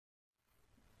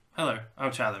Hello,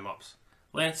 I'm Charlie Mops.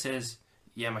 Lance says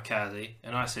Yamazaki,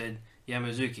 and I said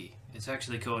Yamazaki. It's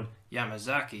actually called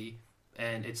Yamazaki,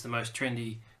 and it's the most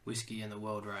trendy whiskey in the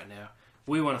world right now.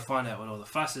 We want to find out what all the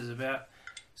fuss is about.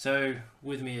 So,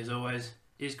 with me as always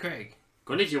is Craig.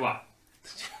 Konnichiwa.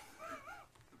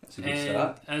 That's a good And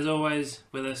start. as always,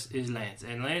 with us is Lance.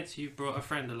 And Lance, you've brought a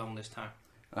friend along this time.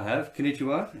 I have.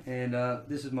 Konnichiwa. And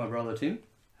this is my brother Tim.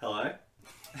 Hello.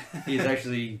 He has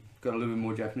actually got a little bit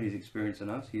more Japanese experience than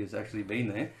us. He has actually been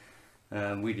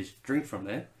there. We just drink from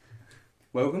there.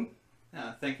 Welcome.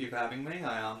 Thank you for having me.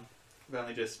 I've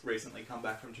only just recently come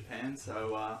back from Japan,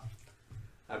 so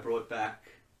I brought back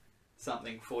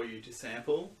something for you to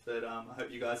sample that I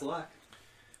hope you guys like.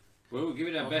 We'll give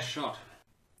it our best shot.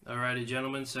 Alrighty,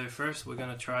 gentlemen. So first, we're going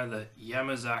to try the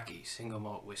Yamazaki single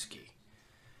malt whiskey.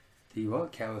 The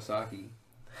what? Kawasaki.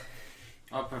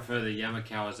 I prefer the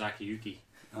Kawasaki Yuki.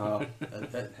 Oh,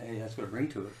 hey, that's got a ring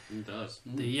to it. It does.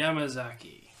 The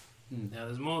Yamazaki. Mm. Now,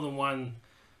 there's more than one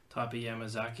type of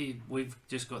Yamazaki. We've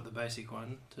just got the basic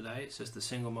one today. It's just the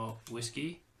single malt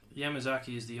whiskey.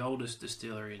 Yamazaki is the oldest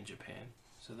distillery in Japan.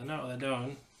 So they know what they're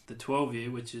doing. The 12-year,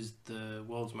 which is the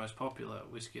world's most popular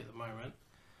whiskey at the moment,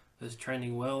 is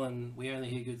trending well, and we only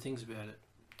hear good things about it.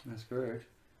 That's correct.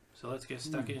 So let's get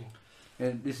stuck in.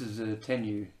 And this is a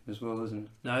 10U as well, isn't it?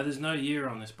 No, there's no year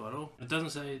on this bottle. It doesn't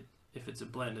say if it's a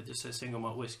blend. It just says single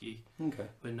malt whiskey Okay.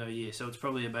 with no year. So it's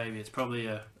probably a baby. It's probably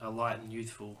a light and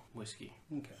youthful whiskey.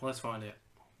 Okay. Well, let's find out.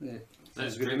 Yeah. Let's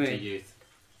Sounds good to drink to me. youth.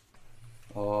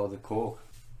 Oh, the cork.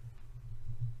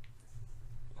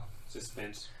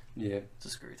 Suspense. Yeah. It's a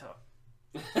screw top.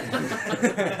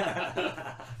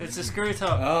 It's a screw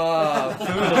top. Oh,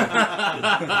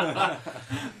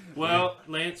 Well,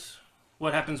 Lance,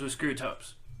 what happens with screw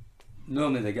tops?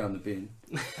 normally they go in the bin.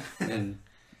 and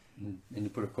you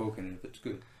put a cork in it if it's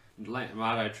good.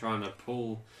 Margo trying to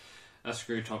pull a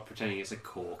screw top pretending it's a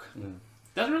cork. Yeah.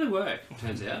 Doesn't really work,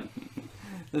 turns out.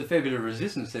 There's a fair bit of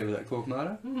resistance there with that cork,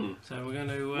 Marta. So we're going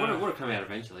to... Would have come out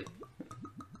eventually.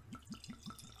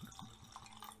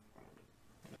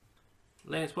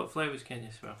 Lance, what flavours can you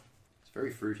smell? It's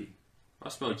very fruity. I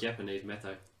smell Japanese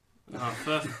metho. Oh,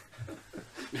 first,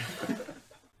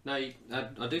 No,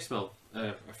 I do smell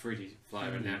a fruity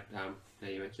flavour now. Now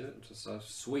you mention it. It's a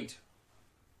sweet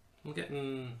I'm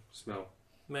getting smell.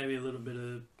 maybe a little bit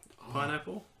of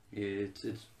pineapple, Yeah, it's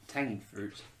tangy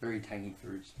fruits. Very tangy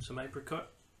fruits. some apricot.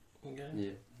 Okay. Yeah.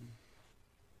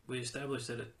 We established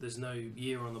that there's no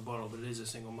year on the bottle, but it is a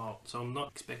single malt, so I'm not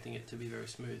expecting it to be very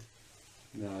smooth.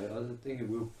 No, I think it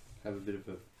will have a bit of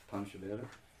a punch about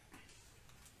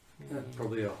it.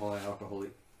 Probably a high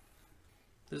alcoholic.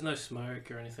 There's no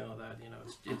smoke or anything like that. You know,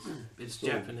 it's It's all-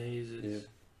 Japanese. Yeah,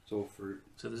 it's all fruit.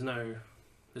 So there's no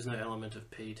element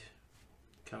of peat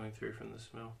coming through from the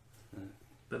smell. No.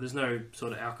 But there's no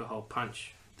sort of alcohol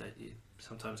punch that you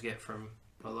sometimes get from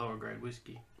a lower grade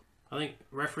whiskey. I think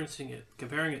referencing it,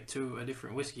 comparing it to a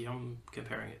different whiskey, I'm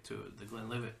comparing it to the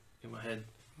Glenlivet in my head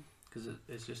because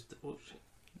it's just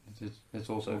It's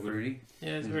also All good. fruity. yeah,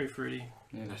 it's Yeah. very fruity.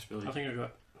 Yeah. No spillage. I think I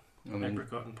got I mean,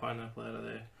 apricot and pineapple out of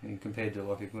there. and compared to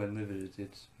like a Glenlivet,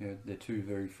 it's they're two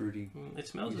very fruity. It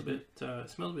smells a bit. It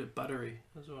smells a bit buttery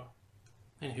as well.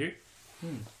 Anywho,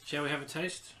 shall we have a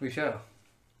taste? We shall.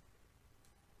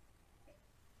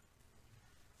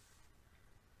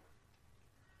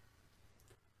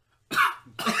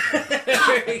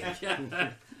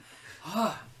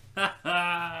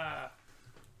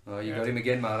 Oh, you got him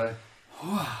again, Marto.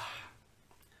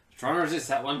 Trying to resist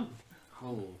that one.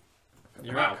 Oh.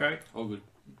 You're Wow. right, Craig. All good.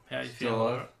 How you Still feeling?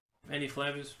 alive? Any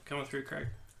flavours coming through, Craig?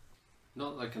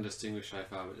 Not that I can distinguish so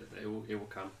far, but it will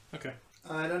come. Okay.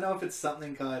 I don't know if it's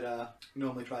something I'd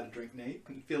normally try to drink neat.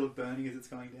 I can feel it burning as it's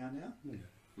going down now.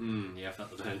 Yeah, I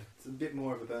felt the burn. It's a bit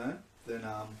more of a burn than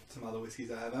some other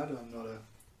whiskies I have had. I'm not a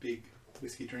big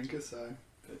whiskey drinker, so...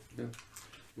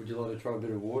 Would you like to try a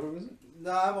bit of water with it?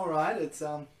 No, I'm alright. It's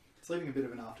leaving a bit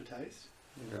of an aftertaste.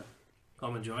 Okay.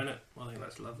 I'm enjoying it. I think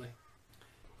that's lovely.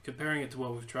 Comparing it to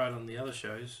what we've tried on the other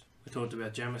shows, we talked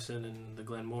about Jameson and the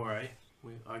Glenmorangie.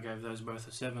 I gave those both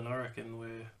a 7. I reckon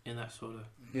we're in that sort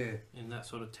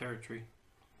of territory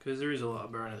because there is a lot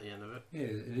of burn at the end of it, Yeah,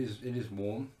 it is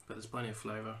warm. but there's plenty of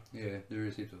flavour, Yeah, there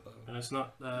is heaps of flavour. and it's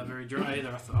not very dry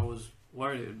either. I was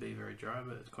worried it would be very dry,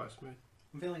 but it's quite smooth.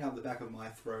 I'm feeling up the back of my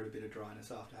throat a bit of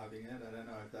dryness after having it. I don't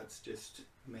know if that's just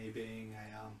me being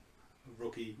a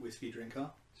rookie whiskey drinker.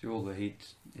 So all the heat,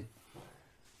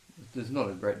 there's not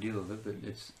a great deal of it, but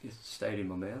it's stayed in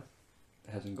my mouth.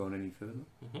 It hasn't gone any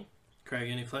further. Craig,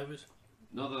 any flavours?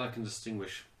 Not that I can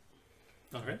distinguish.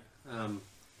 Okay.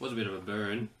 Was a bit of a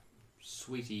burn.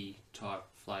 Sweety type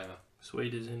flavour.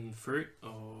 Sweet as in fruit,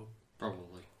 or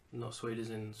Probably. Not sweet as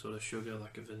in sort of sugar,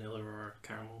 like a vanilla or a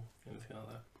caramel, anything like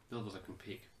that. Not that I can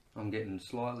pick. I'm getting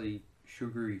slightly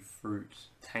sugary fruits,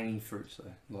 tangy fruits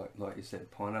though. Like you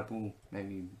said, pineapple,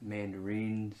 maybe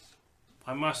mandarins.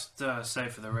 I must say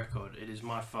for the record, it is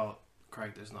my fault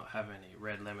Craig does not have any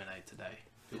red lemonade today.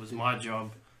 It was my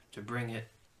job to bring it,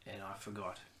 and I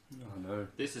forgot. Oh no.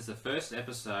 This is the first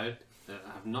episode that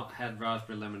I've not had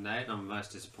raspberry lemonade. I'm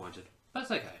most disappointed.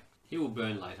 That's okay. He will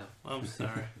burn later. I'm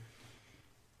sorry.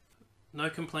 No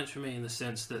complaints from me in the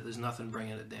sense that there's nothing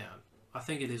bringing it down. I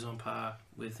think it is on par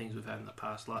with things we've had in the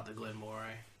past, like the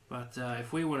Glenmorangie. But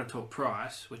if we want to talk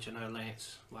price, which I know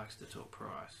Lance likes to talk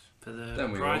price, for the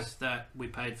price that we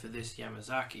paid for this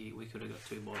Yamazaki, we could have got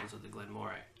 2 bottles of the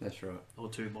Glenmorangie. That's right. Or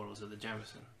 2 bottles of the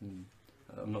Jameson.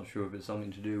 I'm not sure if it's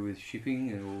something to do with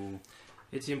shipping or...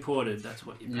 It's imported, that's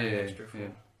what you pay extra for. Yeah.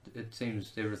 It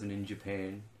seems everything in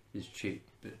Japan is cheap,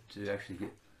 but to actually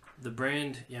get... The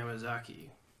brand Yamazaki,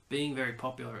 being very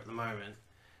popular at the moment,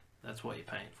 that's what you're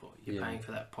paying for. You're paying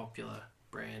for that popular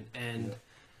brand. And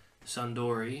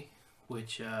Suntory,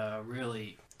 which are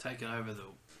really taking over the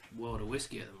world of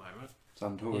whiskey at the moment.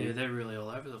 Suntory. Yeah, they're really all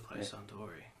over the place,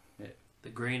 Suntory. Yeah. The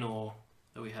green ore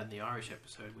that we had in the Irish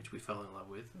episode, which we fell in love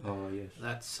with. Oh, yes.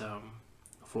 That's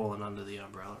fallen under the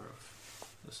umbrella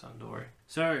of the Suntory.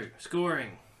 So,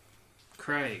 scoring.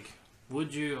 Craig,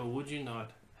 would you or would you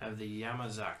not have the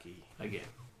Yamazaki again?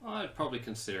 I'd probably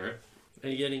consider it. Are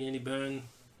you getting any burn,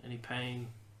 any pain?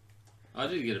 I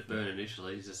did get a burn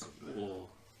initially, which is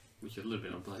a little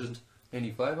bit unpleasant.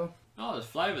 Any flavour? Oh, there's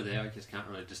flavour there. I just can't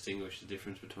really distinguish the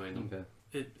difference between them.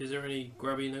 Okay. Is there any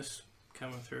grubbiness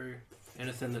coming through?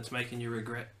 Anything that's making you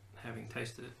regret having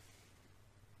tasted it?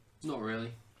 Not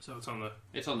really. So it's on the...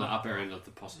 It's on the upper end of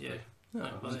the possibility. Yeah.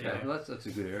 Oh, Well, okay. Well, that's a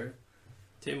good area.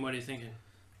 Tim, what are you thinking?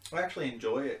 I actually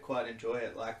quite enjoy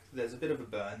it. Like, there's a bit of a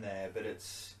burn there, but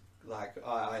it's like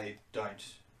I don't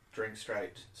drink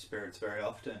straight spirits very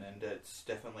often, and it's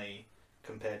definitely,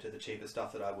 compared to the cheaper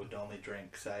stuff that I would normally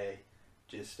drink, say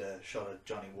just a shot of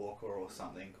Johnny Walker or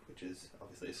something, which is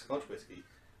obviously a Scotch whiskey,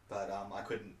 but I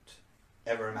couldn't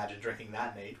ever imagine drinking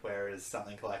that neat, whereas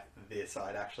something like this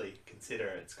I'd actually consider.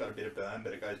 It's got a bit of burn,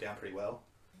 but it goes down pretty well.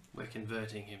 We're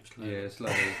converting him slowly. Yeah,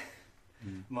 slowly.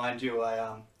 Mind you,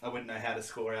 I wouldn't know how to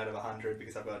score out of 100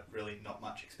 because I've got really not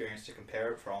much experience to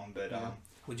compare it from, but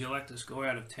Would you like to score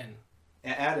out of 10?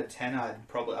 out of 10 I'd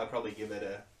probably give it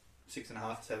a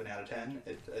 6.5 to 7 out of 10.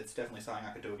 It's definitely something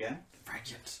I could do again.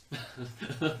 Fractions.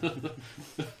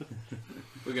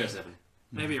 We'll go 7.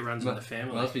 Maybe it runs in the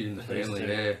family. Must be in the family,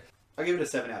 yeah. I'll give it a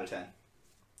 7 out of 10.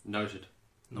 Noted.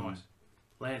 Nice.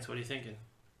 Lance, what are you thinking?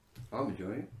 I'm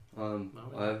enjoying it.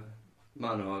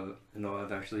 Martin and I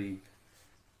have actually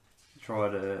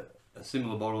tried a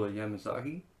similar bottle of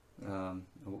Yamazaki a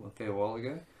fair while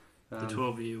ago. The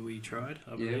 12 of you we tried,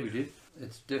 I believe. Yeah, we did.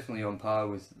 It's definitely on par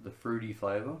with the fruity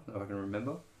flavour that I can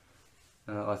remember.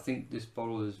 I think this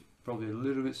bottle is probably a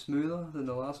little bit smoother than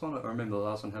the last one. I remember the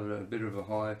last one having a bit of a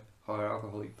higher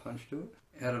alcoholic punch to it.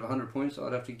 Out of 100 points,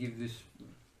 I'd have to give this,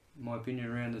 my opinion,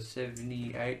 around the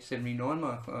 78, 79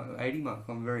 mark, 80 mark.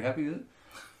 I'm very happy with it.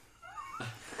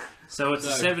 So it's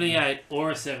a 78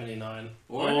 or a 79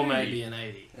 or maybe an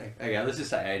 80. Okay, let's just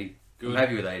say 80. Good. I'm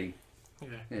happy with 80.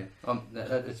 Okay. Yeah,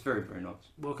 it's very, very nice.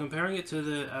 Well, comparing it to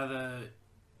the other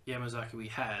Yamazaki we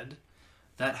had,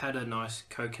 that had a nice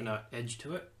coconut edge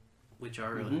to it, which I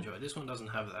really enjoyed. This one doesn't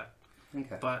have that.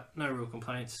 Okay. But no real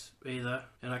complaints either.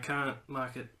 And I can't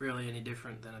mark it really any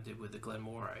different than I did with the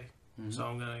Glenmorangie. So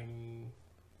I'm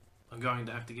going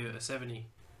to have to give it a 70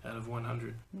 out of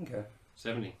 100. Okay.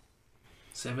 70.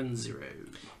 70.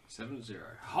 70.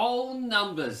 Whole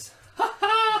numbers.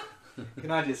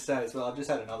 Can I just say as well, I've just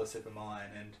had another sip of mine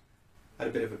and had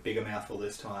a bit of a bigger mouthful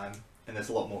this time, and there's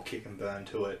a lot more kick and burn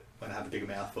to it when I have a bigger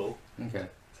mouthful. Okay.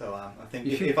 So I think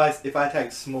if I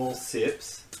take small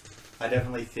sips, I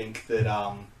definitely think that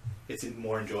it's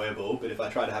more enjoyable. But if I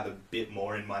try to have a bit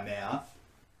more in my mouth,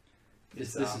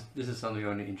 This is something I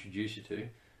want to introduce you to.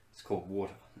 It's called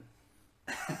water.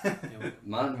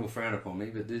 Martin will frown upon me,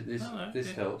 but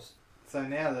this helps. So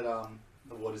now that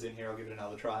the water's in here, I'll give it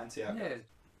another try and see how. Yeah.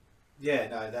 Yeah,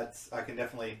 no, I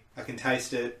can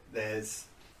taste it. There's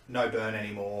no burn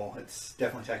anymore. It's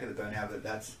definitely taken the burn out, but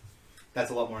that's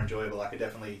a lot more enjoyable. I could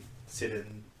definitely sit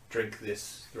and drink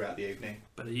this throughout the evening.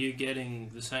 But are you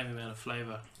getting the same amount of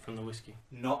flavour from the whiskey?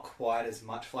 Not quite as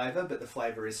much flavour, but the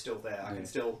flavour is still there. I can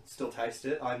still taste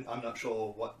it. I'm not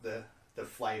sure what the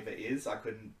flavour is. I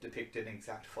couldn't depict an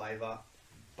exact flavour,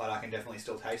 but I can definitely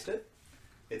still taste it.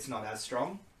 It's not as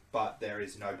strong, but there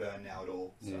is no burn now at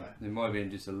all. So. Yeah. There might have been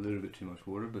just a little bit too much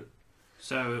water, but...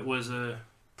 So it was a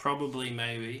probably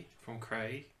maybe from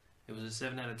Craig. It was a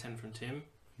 7 out of 10 from Tim.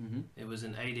 Mm-hmm. It was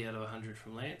an 80 out of 100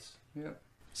 from Lance. Yep.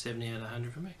 70 out of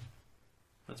 100 from me.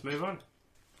 Let's move on.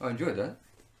 I enjoyed that.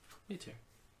 Me too.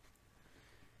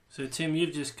 So Tim,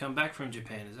 you've just come back from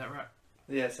Japan, is that right?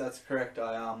 Yes, that's correct.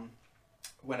 I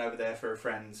went over there for a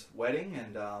friend's wedding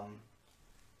and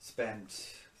spent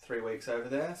 3 weeks over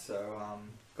there. So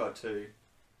got to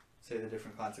see the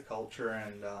different kinds of culture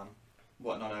and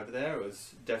whatnot over there. It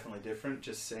was definitely different.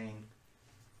 Just seeing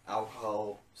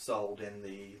alcohol sold in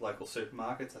the local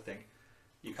supermarkets. I think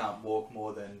you can't walk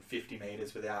more than 50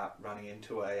 metres without running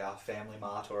into a Family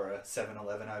Mart or a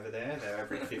 7-Eleven over there. They're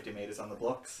every 50 metres on the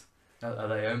blocks. Are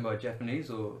they owned by Japanese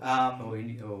or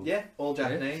Indian? Or... Yeah, all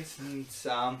Japanese.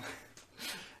 Yeah. And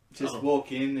just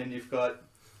walk in and you've got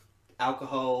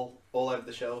alcohol all over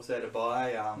the shelves there to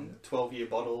buy. 12-year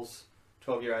bottles,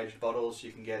 12-year aged bottles.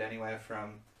 You can get anywhere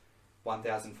from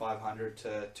 1,500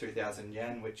 to 2,000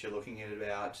 yen, which you're looking at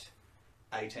about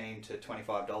 $18 to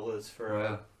 $25 for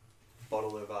a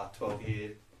bottle of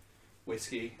 12-year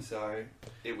whiskey. So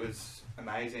it was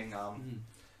amazing.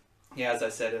 Yeah, as I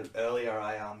said earlier,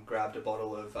 I grabbed a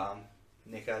bottle of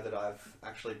Nikka that I've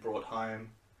actually brought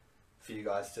home for you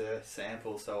guys to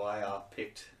sample. So I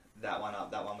picked that one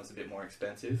up. That one was a bit more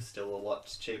expensive. Still a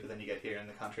lot cheaper than you get here in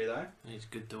the country, though. He's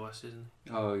good to us, isn't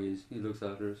he? Oh, he is. He looks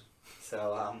after us.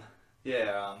 So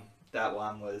that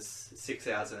one was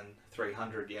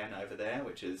 6,300 yen over there,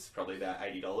 which is probably about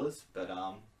 $80. But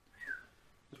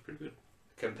That's pretty good.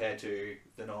 compared to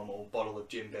the normal bottle of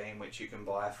Jim Beam, which you can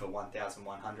buy for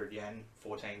 1,100 yen,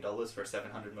 $14 for a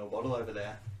 700ml bottle over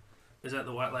there. Is that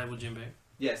the white label Jim Beam?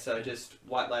 Yeah, so just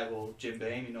white label Jim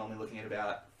Beam, you're normally looking at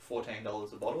about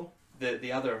 $14 a bottle.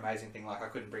 The other amazing thing, like I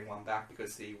couldn't bring one back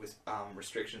because the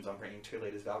restrictions on bringing 2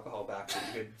 litres of alcohol back, but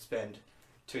you could spend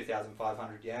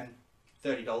 2,500 yen,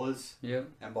 $30,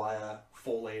 and buy a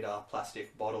 4 litre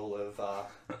plastic bottle of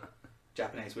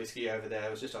Japanese whiskey over there.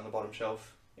 It was just on the bottom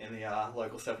shelf in the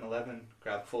local 7-Eleven.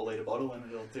 Grab a 4 litre bottle and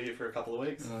it'll do you for a couple of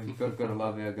weeks. Oh, you've got to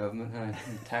love our government, hey?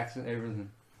 And tax and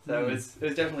everything. So it was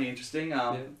definitely interesting.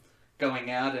 Going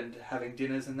out and having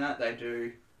dinners and that, they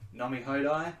do nomi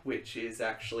hodai, which is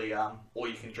actually all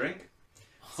you can drink.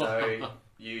 So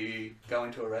you go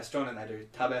into a restaurant and they do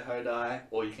tabe hodai,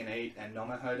 all you can eat, and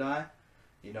nomi hodai.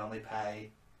 You normally pay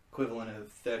equivalent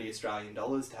of 30 Australian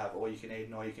dollars to have all you can eat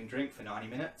and all you can drink for 90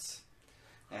 minutes.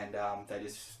 And they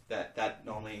just that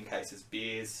normally encases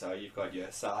beers. So you've got your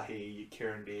Asahi, your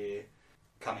Kirin beer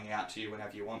coming out to you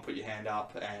whenever you want. Put your hand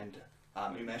up, and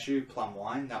umeshu, plum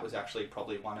wine. That was actually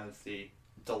probably one of the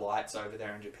delights over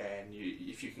there in Japan.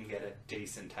 If you can get a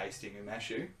decent tasting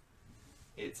umeshu,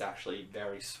 it's actually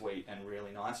very sweet and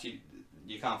really nice.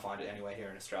 You can't find it anywhere here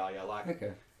in Australia.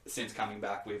 Since coming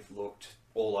back, we've looked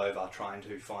all over trying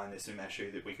to find this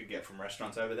umeshu that we could get from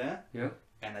restaurants over there. Yeah.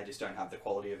 And they just don't have the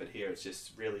quality of it here. It's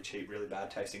just really cheap, really bad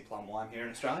tasting plum wine here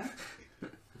in Australia.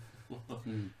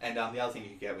 And the other thing you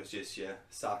could get was just your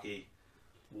sake,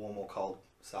 warm or cold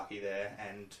sake there,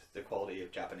 and the quality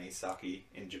of Japanese sake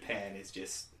in Japan is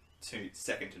just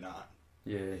second to none.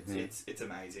 Yeah. It's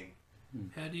amazing.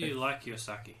 How do you like your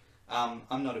sake? I'm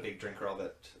not a big drinker of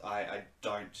it. I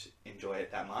don't enjoy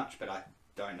it that much, but I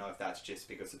don't know if that's just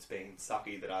because it's been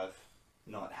sake that I've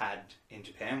not had in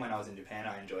Japan. When I was in Japan,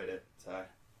 I enjoyed it. So.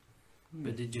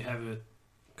 But did you have it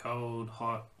cold,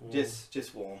 hot, warm?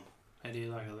 Just warm. How do you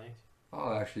like it, Link?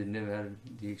 I actually never had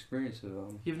the experience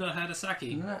of You've not had a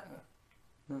sake? No.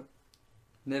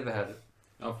 Never had it.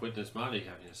 I've witnessed Marty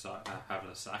having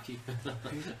a sake.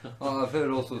 I've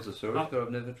heard all sorts of stories, but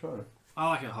I've never tried it. I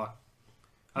like it hot.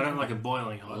 I don't like it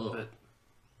boiling hot,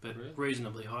 but Really?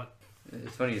 reasonably hot.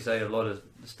 It's funny you say a lot of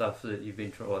stuff that you've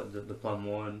been trying, like the plum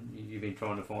wine, you've been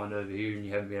trying to find over here and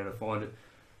you haven't been able to find it.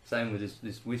 Same with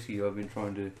this whiskey, I've been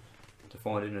trying to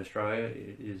find it in Australia.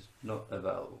 It is not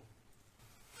available.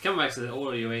 Coming back to the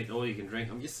all you eat, all you can drink,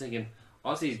 I'm just thinking,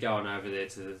 Aussies going over there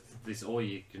to this all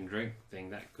you can drink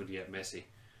thing, that could get messy.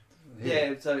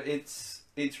 Yeah, so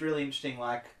it's really interesting.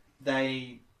 Like,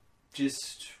 they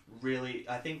just really,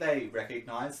 I think they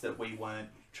recognise that we weren't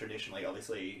traditionally,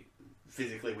 obviously,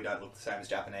 physically we don't look the same as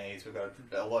Japanese. We've got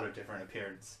a lot of different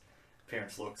appearance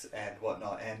looks and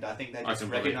whatnot, and I think they just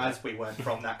recognised we weren't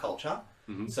from that culture.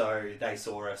 So they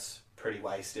saw us pretty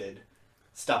wasted,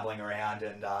 stumbling around,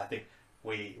 and I think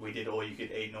we did all you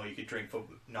could eat and all you could drink for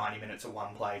 90 minutes at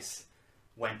one place,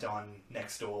 went on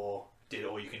next door, did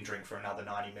all you can drink for another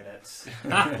 90 minutes.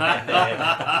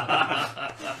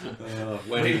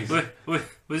 Weddings.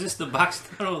 Was this the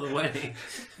Buxton or the wedding?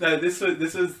 No, this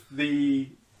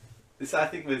I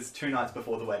think was 2 nights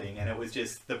before the wedding, and it was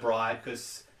just the bride,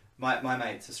 because my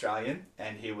mate's Australian,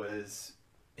 and he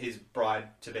his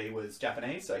bride-to-be was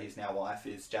Japanese, so his now wife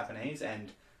is Japanese,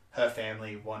 and her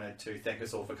family wanted to thank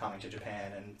us all for coming to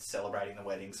Japan and celebrating the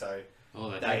wedding, so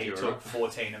they took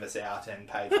 14 of us out and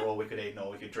paid for all we could eat and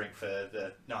all we could drink for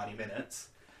the 90 minutes.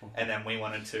 And then we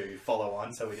wanted to follow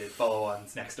on, so we did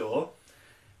follow-ons next door.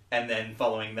 And then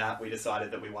following that, we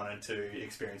decided that we wanted to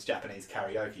experience Japanese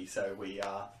karaoke, so we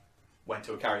went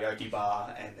to a karaoke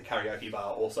bar, and the karaoke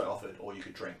bar also offered all you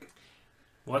could drink.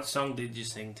 What song did you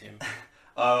sing, Tim?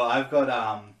 Oh, I've got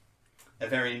a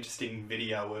very interesting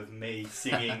video of me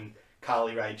singing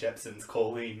Carly Rae Jepsen's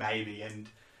Call Me Maybe, and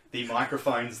the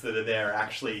microphones that are there are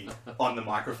actually on the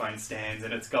microphone stands,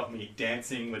 and it's got me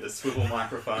dancing with a swivel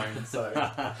microphone, so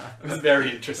it was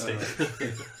very interesting.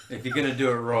 If you're going to do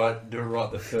it right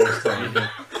the first time.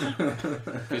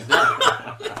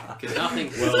 Because nothing...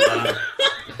 Well done.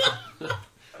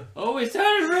 Oh, he's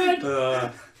turning red!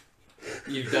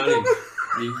 You've done him.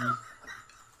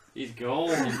 He's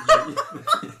gone.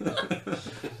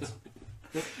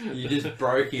 You just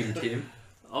broke him, Tim.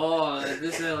 Oh,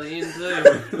 this early in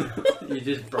too. You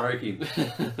just broke him.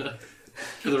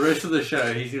 For the rest of the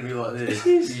show, he's going to be like this.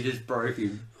 You just broke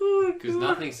him. Because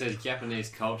nothing says Japanese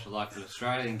culture like an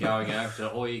Australian going over to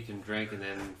all you can drink and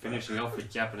then finishing off with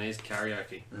Japanese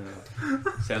karaoke.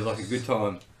 Sounds like a good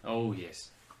time. Oh,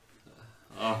 yes.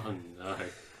 Oh, no.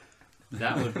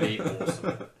 That would be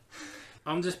awesome.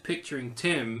 I'm just picturing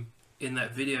Tim in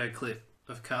that video clip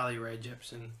of Carly Rae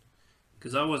Jepsen,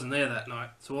 because I wasn't there that night,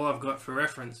 so all I've got for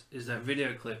reference is that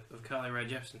video clip of Carly Rae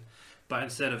Jepsen. But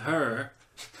instead of her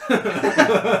in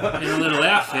a little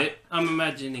outfit, I'm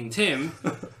imagining Tim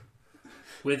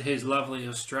with his lovely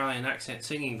Australian accent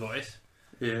singing voice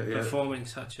performing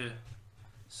such a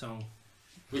song.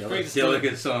 Which brings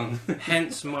delicate song.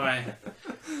 Hence my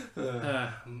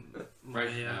my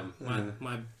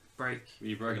break.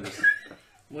 You broken this.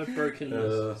 My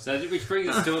brokenness. So which brings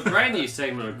us to a brand new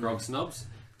segment of Grog Snobs.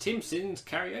 Tim sings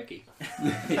karaoke.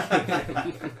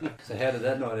 So how did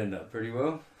that night end up? Pretty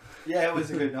well? Yeah, it was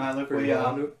a good night. Look,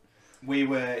 we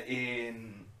were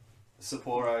in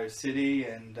Sapporo City,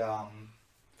 and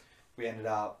we ended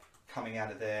up coming out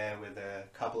of there with a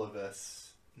couple of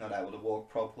us not able to walk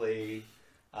properly.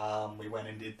 We went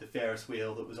and did the Ferris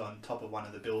wheel that was on top of one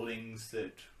of the buildings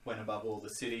that went above all the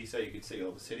city, so you could see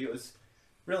all the city. It was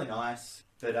really nice,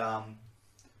 but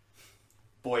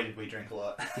boy did we drink a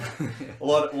lot. a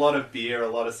lot of beer, a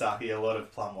lot of sake, a lot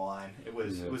of plum wine. It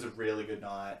was a really good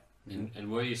night.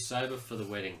 And were you sober for the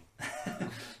wedding?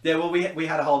 Yeah, well, we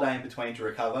had a whole day in between to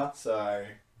recover, so...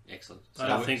 Excellent. I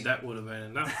don't think that would have been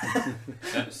enough.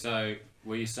 So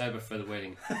were you sober for the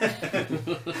wedding?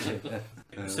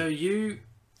 So you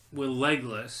were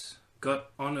legless,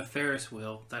 got on a Ferris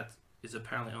wheel that is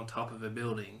apparently on top of a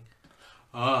building,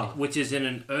 which is in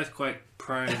an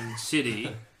earthquake-prone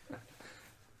city.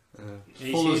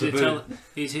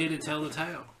 He's here to tell the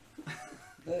tale.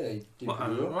 Hey, what a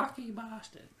lucky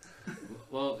bastard.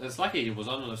 Well, it's lucky it was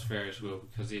on this Ferris wheel,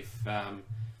 because if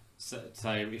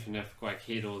say if an earthquake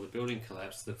hit or the building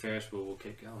collapsed, the Ferris wheel will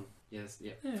keep going. Yes,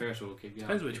 Ferris wheel will keep going.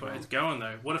 Depends which way it's going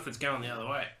though. What if it's going the other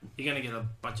way? You're going to get a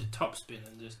bunch of top spin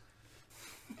and just...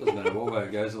 Doesn't matter what way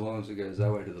it goes, as long as it goes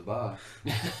that way to the bar,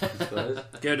 I suppose.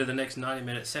 Go to the next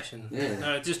 90-minute session. Yeah.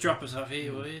 No, just drop us off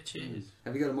here, will you? Cheers.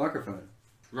 Have you got a microphone?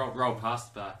 Roll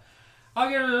past the bar. I'll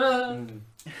get it.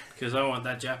 Because I want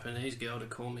that Japanese girl to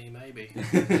call me maybe.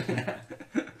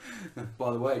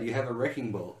 By the way, do you have a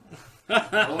wrecking ball?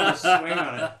 I want to swing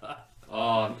on it.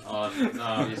 Oh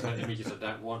no, it's got images I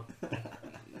don't want.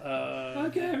 I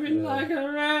came in like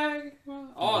a rag.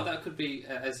 Oh, that could be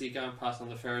as you're going past on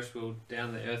the Ferris wheel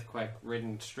down the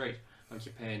earthquake-ridden street of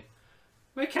Japan.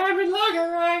 We came in like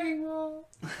a ragging ball.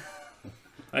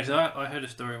 Actually, I heard a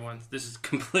story once. This is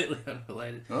completely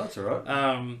unrelated. Oh, that's alright.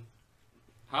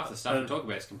 Half the stuff we talk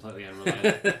about is completely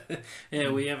unrelated.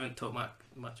 Yeah, we haven't talked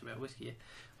much about whiskey yet.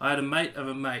 I had a mate of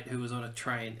a mate who was on a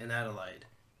train in Adelaide,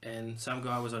 and some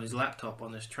guy was on his laptop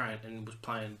on this train and was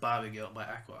playing Barbie Girl by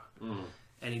Aqua.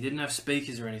 And he didn't have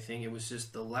speakers or anything, it was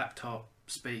just the laptop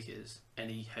speakers, and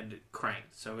he had it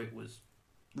cranked, so it was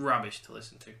rubbish to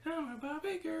listen to. I'm a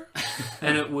Barbie girl.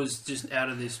 And it was just out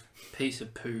of this piece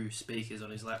of poo speakers on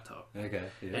his laptop. Okay.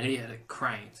 Yeah. And he had it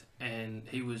cranked, and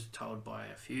he was told by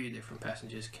a few different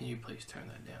passengers, can you please turn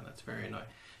that down? That's very annoying.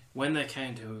 When they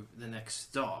came to the next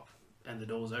stop, and the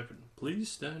doors opened,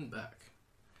 please stand back.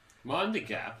 Mind the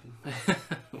gap.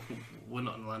 We're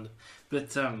not in London.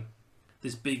 But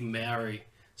this big Maori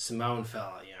Samoan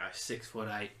fella,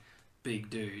 6'8", big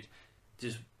dude,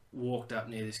 just walked up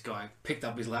near this guy, picked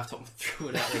up his laptop and threw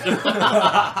it out the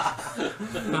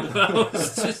door.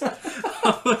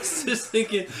 I was just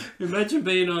thinking, imagine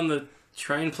being on the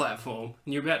train platform,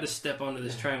 and you're about to step onto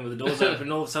this train with the doors open,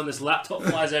 and all of a sudden this laptop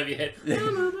flies over your head.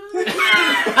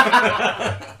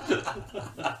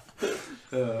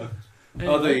 I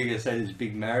thought you were going to say this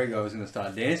big merry-go was going to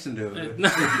start dancing to it.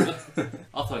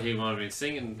 I thought he might have been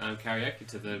singing karaoke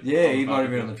to the... Yeah, he might have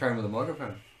been on the train with a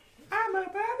microphone. I'm a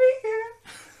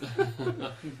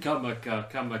barbecue. Come on,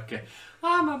 come on,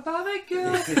 I'm a barbecue.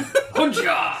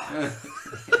 Huncha!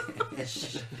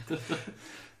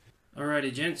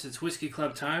 Alrighty, gents, it's Whisky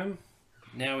Club time.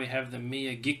 Now we have the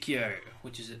Miyagikyo,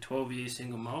 which is a 12-year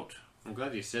single malt. I'm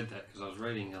glad you said that, because I was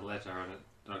reading a letter on it.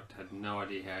 I had no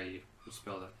idea how you would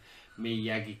spell that.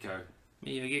 Miyagikyo.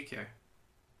 Miyagikyo.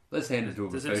 Let's hand it to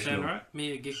a Does professional. that sound right?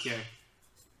 Miyagikyo.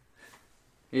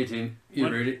 Here, Tim. You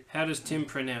read it. How does Tim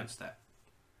pronounce that?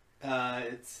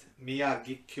 It's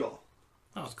Miyagikyo.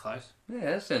 That was close.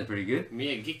 Yeah, that sounds pretty good.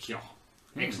 Miyagikyo.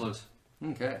 Excellent.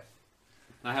 Okay.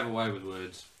 I have a way with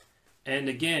words. And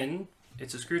again,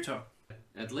 it's a screw top.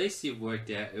 At least you've worked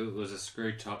out it was a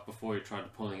screw top before you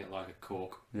tried pulling it like a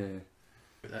cork. Yeah.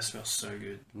 That smells so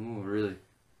good. Oh, really?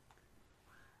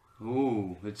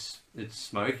 Oh, it's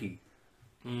smoky.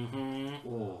 Mm-hmm.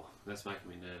 Oh, that's making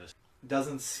me nervous.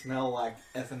 Doesn't smell like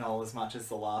ethanol as much as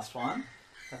the last one.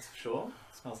 That's for sure.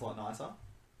 It smells a lot nicer.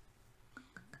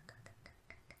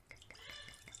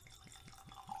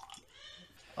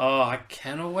 Oh, I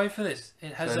cannot wait for this.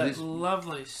 It has So that this-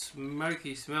 lovely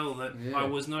smoky smell that Yeah. I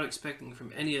was not expecting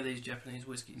from any of these Japanese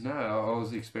whiskies. No, I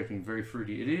was expecting very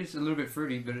fruity. It is a little bit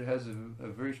fruity, but it has a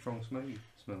very strong smoky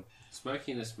smell.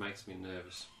 Smokiness makes me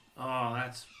nervous. Oh,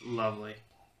 that's lovely.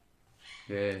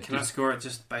 Yeah. Can I score it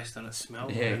just based on its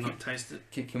smell Yeah, and not taste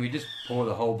it? Can we just pour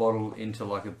the whole bottle into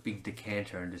like a big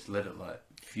decanter and just let it like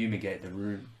fumigate the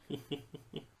room?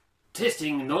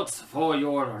 Tasting notes for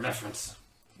your reference.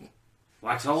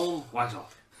 Wax on, wax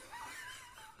off.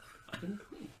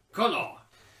 Color.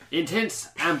 Intense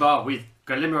amber with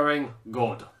glimmering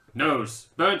gold. Nose.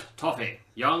 Burnt toffee.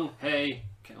 Young hay.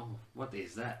 Oh, what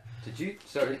is that? Did you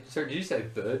did you say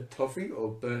bird toffee or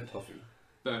burnt toffee?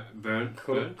 Burnt.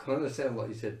 Kind of sound like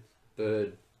you said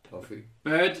bird toffee.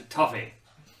 Bird toffee.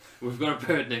 We've got a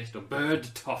bird next door. Bird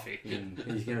toffee. And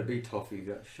he's gonna be toffee.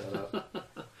 Shut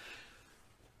up.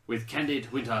 With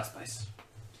candied winter spice.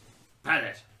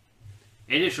 Palate.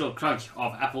 Initial crunch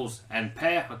of apples and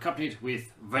pear accompanied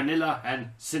with vanilla and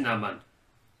cinnamon.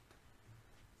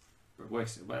 Where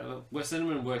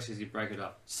cinnamon works is you break it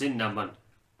up. Cinnamon.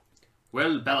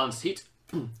 Well balanced heat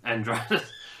and dryness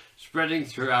spreading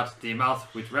throughout the mouth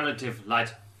with relative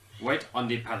light weight on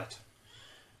the palate.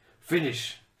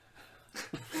 Finish.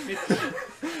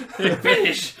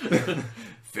 Finish.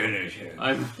 Finish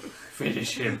him.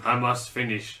 Finish him. I must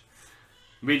finish.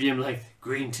 Medium length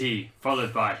green tea,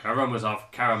 followed by aromas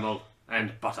of caramel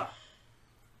and butter.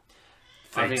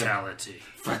 Fatality.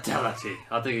 Fatality.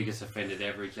 I think he just offended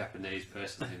every Japanese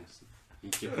person in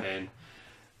Japan.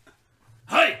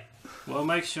 Hey! Well,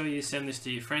 make sure you send this to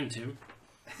your friend, Tim.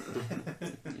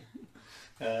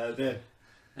 The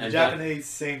And Japanese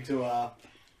seem to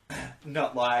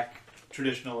not like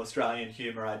traditional Australian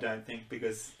humour, I don't think,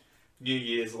 because New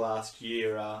Year's last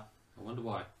year, I wonder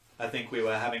why. I think we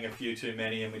were having a few too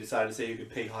many and we decided to see who could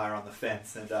peek higher on the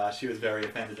fence, and she was very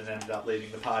offended and ended up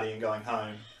leaving the party and going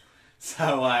home.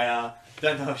 So I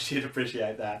don't know if she'd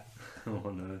appreciate that. Oh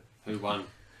no. Who won?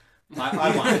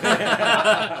 I won.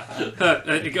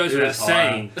 It goes He without was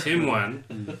saying, Tim won.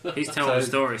 He's telling the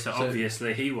story, so so-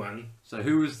 obviously he won. So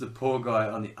who was the poor guy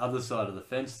on the other side of the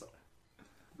fence?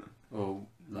 Or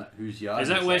like whose yard? Is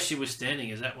that where she was standing?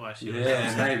 Is that why she was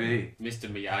Yeah, maybe. Mr.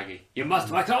 Miyagi. You must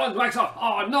wax on, wax off.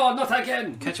 Oh no, not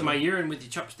again. catching my urine with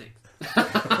your chopsticks?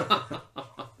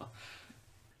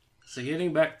 So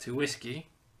getting back to whiskey,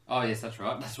 Oh yes, that's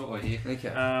right. That's what we're here. Okay.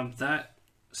 that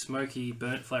smoky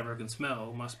burnt flavour I can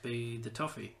smell must be the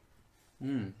toffee.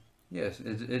 Yes,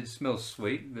 it smells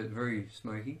sweet, but very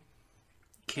smoky.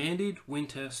 Candied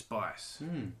winter spice.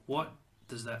 Mm. What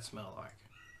does that smell like?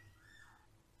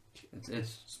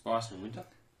 It's Spice in winter.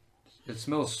 it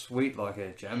smells sweet like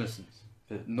a Jameson's,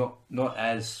 but not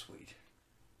as sweet.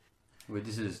 Well,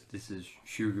 this is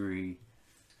sugary,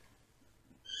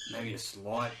 maybe a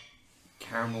slight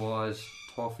caramelized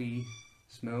toffee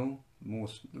smell, more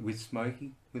with a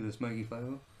smoky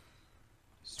flavour.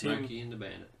 Smokey and the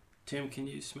Bandit. Tim, can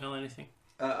you smell anything?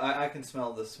 I can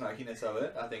smell the smokiness of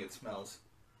it. I think it smells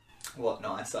a lot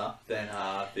nicer than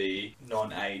the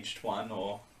non-aged one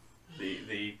or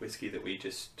the whiskey that we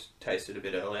just tasted a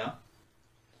bit earlier.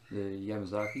 The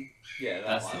Yamazaki. Yeah,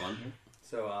 That's the one.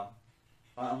 So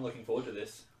I'm looking forward to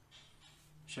this.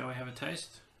 Shall we have a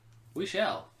taste? We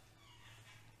shall.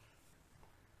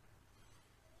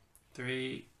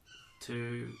 3,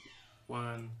 2,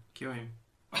 1, cue him.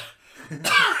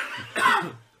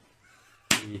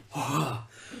 Yeah.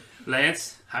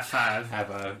 Lance, high five. Have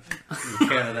a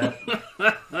count of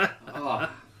that. Oh,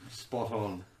 spot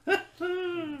on.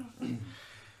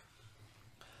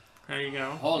 How you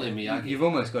going? Holy Miyagi. You've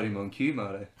almost got him on cue,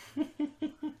 Marty.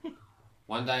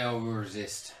 One day I will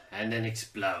resist and then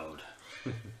explode.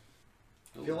 I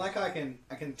feel like I can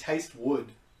taste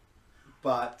wood,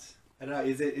 but I don't know.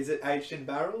 Is it aged in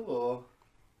barrel or?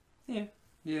 Yeah.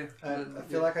 Yeah. I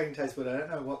feel like I can taste wood. I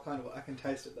don't know what kind of. I can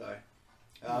taste it though.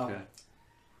 Okay.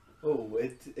 Oh,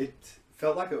 it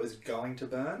felt like it was going to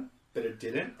burn, but it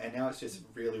didn't, and now it's just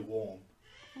really warm.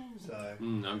 So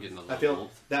I'm getting a lot I feel of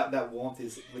warmth. that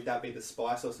warmth would that be the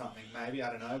spice or something? Maybe, I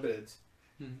don't know, but it's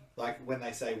like when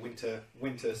they say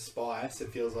winter spice, it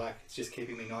feels like it's just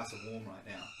keeping me nice and warm right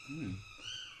now.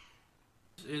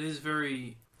 It is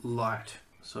very light,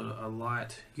 sort of a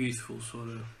light, youthful sort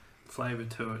of flavour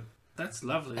to it. That's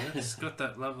lovely. It's got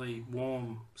that lovely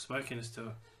warm smokiness to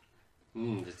it.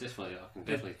 There's definitely, I can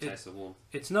definitely taste the warmth.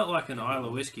 It's not like an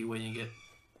Isla whiskey where you get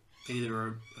either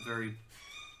a very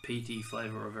peaty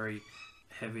flavour or a very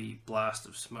heavy blast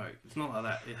of smoke. It's not like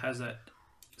that. It has that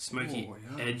smoky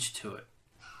edge to it,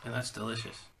 and that's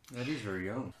delicious. That is very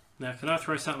young. Now, can I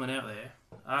throw something out there?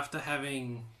 After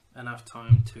having enough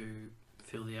time to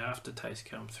feel the aftertaste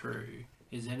come through,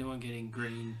 is anyone getting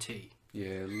green tea?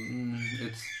 Yeah,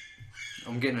 it's.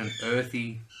 I'm getting an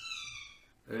earthy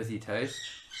taste.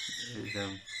 It's, Are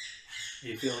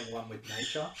you feeling one with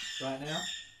nature right now?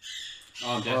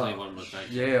 Oh, I'm definitely one with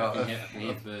nature. Yeah, I can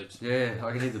hear the birds. Yeah,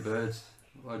 I can hear the birds.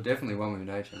 Well, definitely one with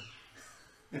nature.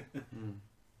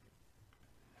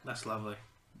 That's lovely.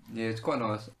 Yeah, it's quite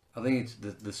nice. I think it's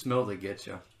the smell that gets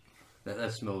you.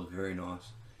 That smell is very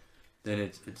nice. Then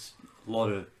it's a lot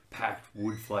of packed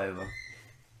wood flavour.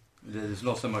 There's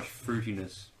not so much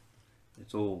fruitiness.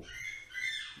 It's all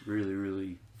really,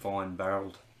 really fine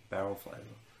barrel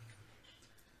flavour.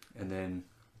 And then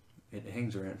it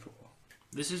hangs around for a while.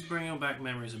 This is bringing back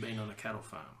memories of being on a cattle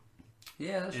farm.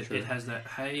 Yeah, that's true. It has that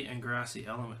hay and grassy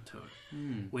element to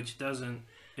it, which doesn't.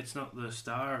 It's not the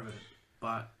star of it,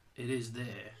 but it is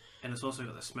there, and it's also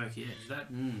got the smoky edge.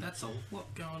 That's a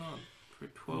lot going on for a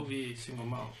 12-year single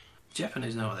malt.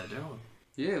 Japanese know what they're doing.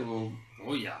 Yeah, well,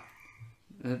 Oh yeah.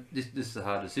 this is a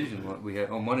hard decision. Like we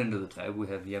have on one end of the table we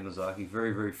have Yamazaki,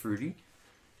 very, very fruity,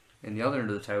 and the other end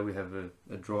of the table we have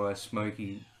a dry,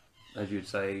 smoky, as you'd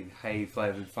say, hay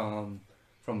flavoured farm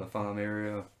from the farm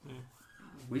area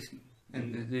whiskey.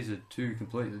 And these are two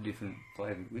completely different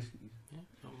flavoured whiskies.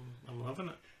 Yeah, I'm loving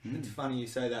it. It's funny you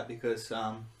say that because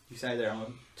you say they're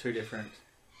on two different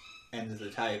ends of the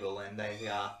table, and they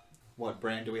are. What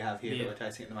brand do we have here that we're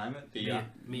tasting at the moment? The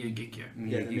Miyagikyo.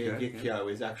 Yeah, the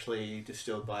Miyagikyo is actually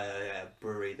distilled by a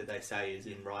brewery that they say is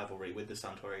in rivalry with the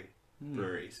Suntory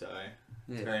brewery. So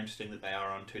it's very interesting that they are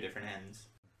on two different ends.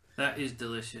 That is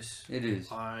delicious. It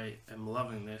is. I am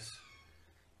loving this.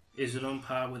 Is it on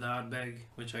par with Ardbeg,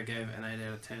 which I gave an 8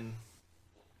 out of 10?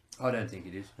 I don't think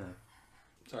it is, no.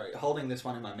 Sorry, holding this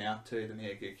one in my mouth too, the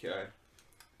Miyagikyo,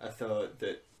 I thought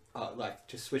that, like,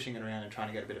 just swishing it around and trying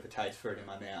to get a bit of a taste for it in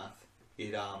my mouth,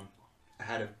 it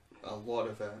had a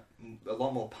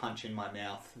lot more punch in my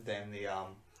mouth than the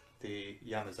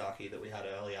Yamazaki that we had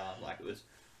earlier. Like, it was,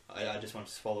 I just wanted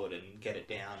to swallow it and get it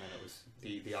down, and it was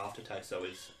the aftertaste. So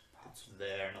it's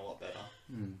there and a lot better.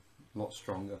 A lot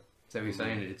stronger. So you're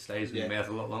saying it stays in your mouth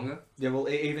a lot longer? Yeah, well,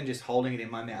 even just holding it in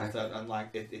my mouth, I'm like,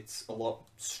 it's a lot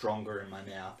stronger in my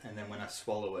mouth, and then when I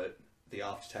swallow it, the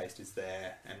aftertaste is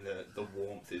there, and the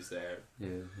warmth is there. Yeah.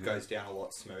 Goes down a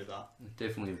lot smoother.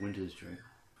 Definitely a winter's drink.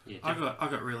 Yeah, I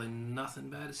got really nothing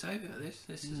bad to say about this.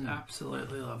 This is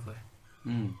absolutely lovely.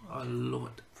 I love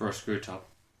it. For a screw top.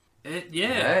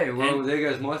 Hey, well, there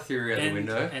goes my theory out the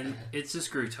window. And it's a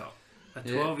screw top. A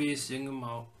 12-year single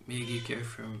malt Miyagikyo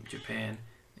from Japan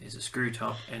is a screw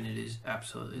top, and it is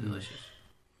absolutely delicious.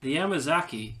 The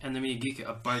Yamazaki and the Miyagikyo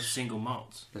are both single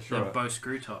malts. That's right. They're both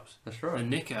screw tops. That's right. The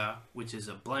Nikka, which is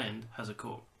a blend, has a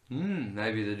cork.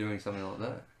 Maybe they're doing something like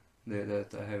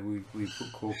that. We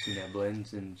put corks in our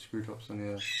blends and screw tops on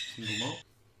our single malt.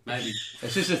 Maybe.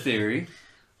 It's just a theory.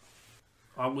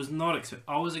 I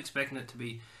was expecting it to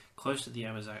be close to the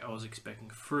Yamazaki. I was expecting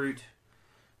fruit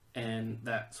and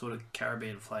that sort of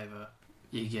Caribbean flavour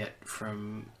you get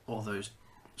from all those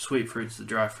sweet fruits, the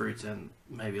dry fruits, and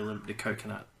maybe a little bit of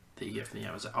coconut that you get from the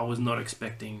Yamazaki. I was not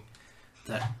expecting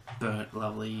that burnt,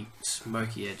 lovely,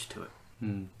 smoky edge to it.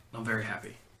 I'm very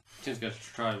happy. Tim's going to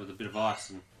try it with a bit of ice.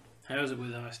 And how's it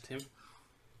with ice, Tim?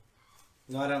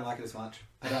 No, I don't like it as much.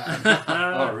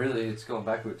 Oh, really? It's gone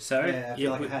backwards. So, yeah, I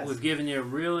feel like it has. We've given you a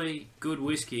really good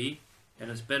whiskey, and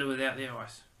it's better without the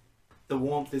ice. the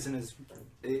warmth isn't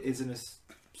as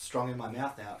strong in my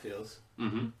mouth now. It feels.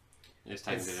 Mm-hmm. It's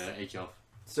taking a bit of edge off.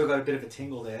 Still got a bit of a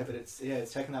tingle there, but it's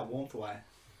taking that warmth away.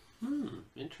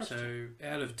 Interesting. So,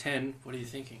 out of 10, what are you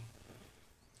thinking?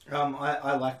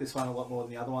 I like this one a lot more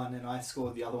than the other one, and I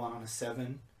scored the other one on a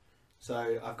 7.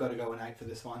 So I've got to go an 8 for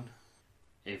this one.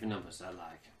 Even numbers I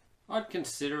like. I'd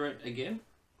consider it again,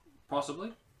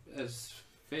 possibly. It's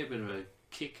a fair bit of a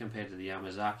kick compared to the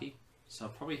Yamazaki. So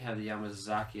I'll probably have the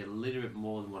Yamazaki a little bit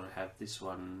more than what I have this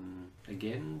one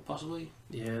again, possibly.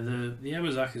 Yeah, the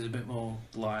Yamazaki is a bit more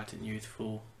light and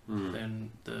youthful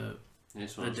than the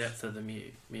depth of the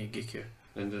Miyagikyo.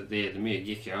 And the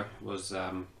Miyagikyo was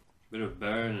a bit of a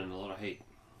burn and a lot of heat.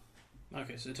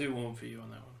 Okay, so too warm for you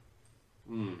on that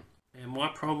one. And my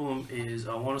problem is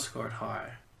I want to score it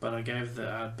high, but I gave the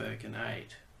Ardbeg an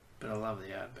 8, but I love the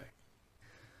Ardbeg.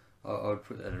 I would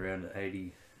put that around an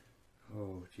 80.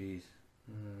 Oh, jeez.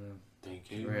 Thank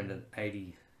you. Around an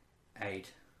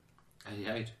 88.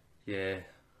 88? Yeah.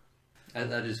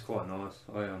 That is quite nice.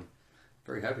 I am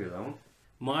very happy with that one.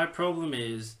 My problem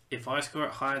is, if I score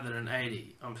it higher than an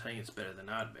 80, I'm saying it's better than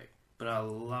Ardbeg. But I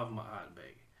love my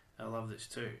Ardbeg. I love this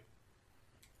too.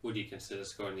 Would you consider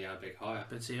scoring the Ardbeg higher?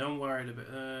 But see, I'm worried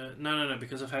about... No,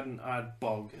 because I've had an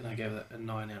Ardbog, and I gave that a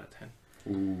 9 out of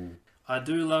 10. Ooh. I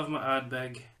do love my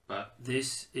Ardbeg, but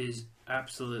this is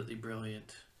absolutely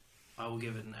brilliant. I will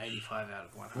give it an 85 out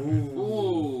of 100.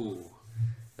 Ooh.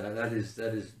 That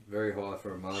is very high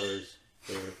for Amato's,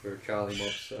 for Charlie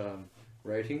Mop's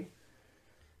rating.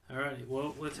 Alrighty,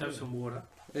 well, let's have some water.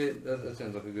 That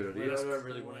sounds like a good idea. I don't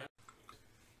really want to...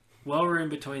 While we're in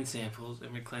between samples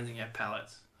and we're cleansing our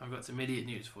palates, I've got some idiot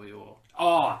news for you all.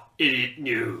 Oh, idiot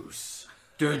news.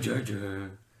 Dun, dun,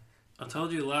 dun. I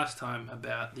told you last time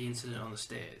about the incident on the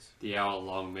stairs. The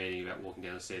hour-long meeting about walking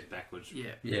down the stairs backwards.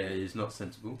 Yeah. Yeah, it's not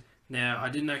sensible. Now, I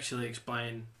didn't actually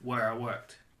explain where I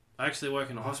worked. I actually work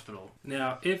in a hospital.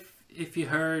 Now, if you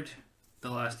heard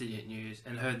the last idiot news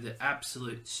and heard the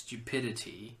absolute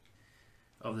stupidity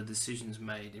of the decisions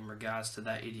made in regards to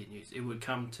that idiot news, it would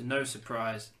come to no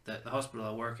surprise that the hospital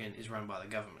I work in is run by the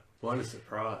government. What a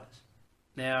surprise.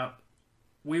 Now,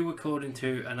 we were called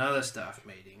into another staff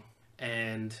meeting,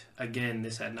 and again,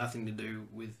 this had nothing to do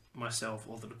with myself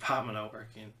or the department I work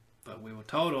in, but we were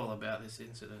told all about this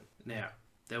incident. Now,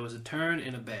 there was a turn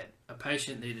in a bed. A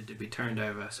patient needed to be turned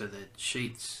over so that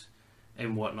sheets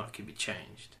and whatnot could be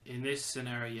changed. In this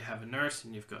scenario, you have a nurse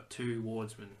and you've got 2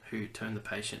 wardsmen who turn the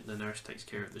patient. The nurse takes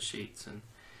care of the sheets and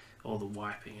all the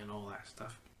wiping and all that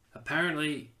stuff.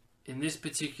 Apparently, in this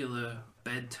particular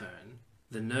bed turn,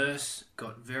 the nurse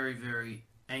got very, very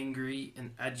angry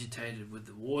and agitated with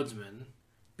the wardsman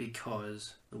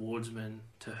because the wardsmen,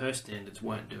 to her standards,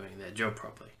 weren't doing their job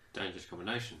properly. Dangerous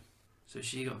combination. So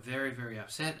she got very, very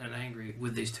upset and angry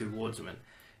with these 2 wardsmen.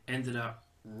 Ended up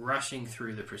rushing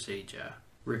through the procedure,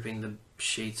 ripping the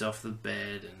sheets off the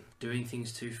bed and doing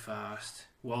things too fast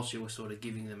while she was sort of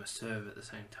giving them a serve at the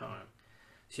same time.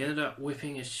 She ended up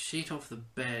whipping a sheet off the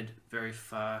bed very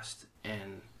fast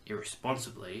and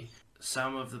irresponsibly.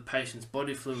 Some of the patient's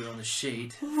body fluid on the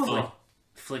sheet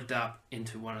flicked up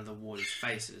into one of the wardies'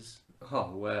 faces.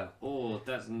 Oh, wow. Oh,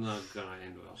 that's not going to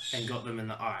end well. And got them in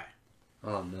the eye.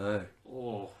 Oh, no.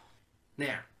 Oh.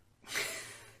 Now,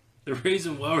 the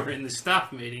reason why we're in the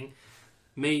staff meeting,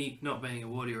 me not being a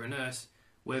wardie or a nurse,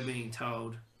 we're being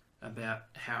told about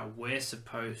how we're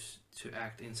supposed to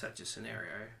act in such a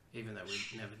scenario, even though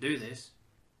we never do this.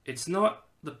 It's not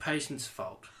the patient's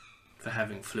fault for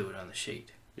having fluid on the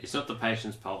sheet. It's not the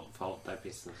patient's fault they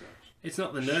piss themselves. It's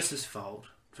not the nurse's fault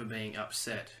for being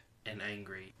upset and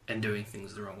angry and doing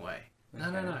things the wrong way.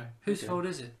 Okay. No. Whose fault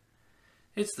is it?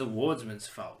 It's the wardsman's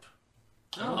fault.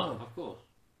 Oh, of course.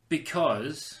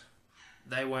 Because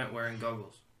they weren't wearing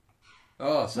goggles.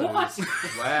 Oh, so... What?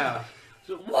 Wow.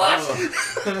 What?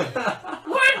 Oh.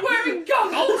 Weren't wearing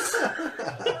goggles?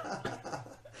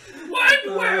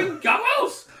 Weren't wearing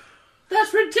goggles?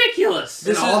 That's ridiculous.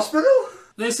 In a hospital?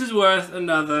 This is worth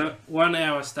another 1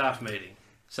 hour staff meeting.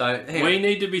 So, We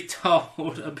need to be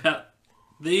told about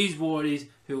these wardies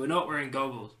who are not wearing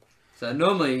goggles. So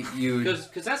normally you...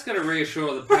 Because that's going to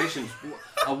reassure the patients.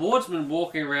 A wardsman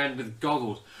walking around with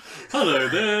goggles. Hello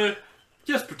there.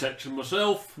 Just protecting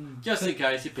myself. Just in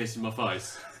case you piss in my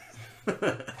face.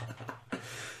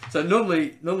 So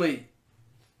normally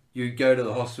you go to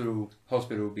the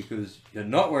hospital because you're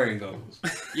not wearing goggles.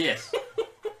 Yes.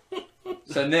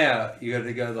 So now you got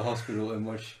to go to the hospital and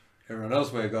watch everyone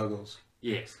else wear goggles.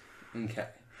 Yes. Okay.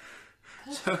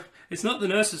 So it's not the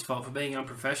nurse's fault for being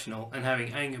unprofessional and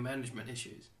having anger management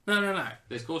issues. No.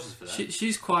 There's courses for that.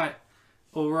 She's quite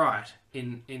alright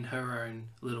in her own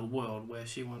little world where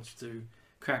she wants to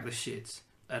crack the shits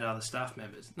at other staff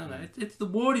members. No, it's the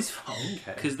wardies' fault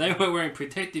Okay. because they weren't wearing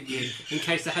protective gear in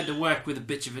case they had to work with a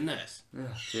bitch of a nurse. Oh,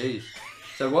 jeez.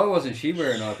 So why wasn't she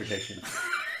wearing eye protection?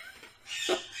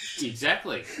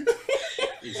 Exactly.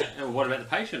 And what about the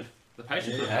patient? The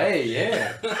patient. Yeah. Hey,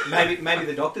 yeah. Maybe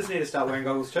the doctors need to start wearing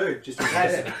goggles too, just in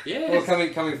case. Yeah. Well,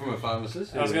 coming from a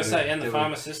pharmacist. I was going to say, and the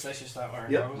pharmacists, they should start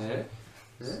wearing goggles. Yeah.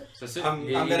 Yeah. So I'm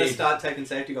going to start taking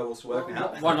safety goggles to work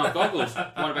now. Why not goggles?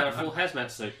 What about a full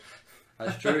hazmat suit?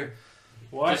 That's true.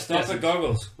 Why Just stop at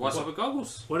goggles? Why stop at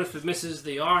goggles? What if it misses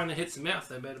the eye and it hits the mouth?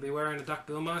 They better be wearing a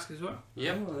duckbill mask as well.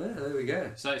 Yep. Oh, yeah, there we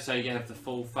go. So you're gonna have the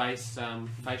full face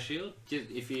shield.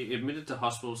 If you're admitted to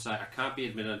hospital, say I can't be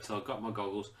admitted until I've got my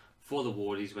goggles for the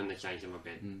wardies when they're changing my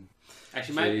bed. Mm.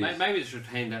 Actually, maybe they should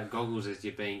hand out goggles as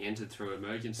you're being entered through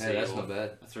emergency. Hey, that's or not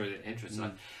bad. through the entrance.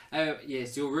 Mm. Like,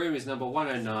 yes, your room is number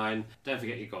 109. Don't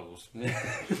forget your goggles.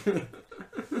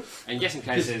 And just in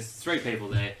case there's 3 people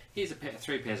there, here's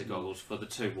 3 pairs of goggles for the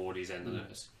 2 wardies and the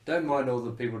nurse. Don't mind all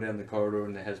the people down the corridor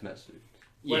in their hazmat suit.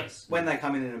 Yes. When they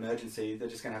come in an emergency, they're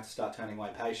just going to have to start turning away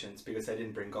patients because they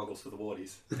didn't bring goggles for the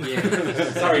wardies.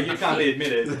 Yeah. Sorry, you can't be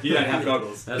admitted. You don't have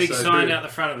goggles. That's Big so sign true. out the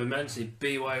front of emergency,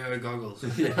 BYO goggles.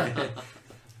 Yeah.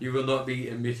 You will not be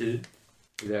admitted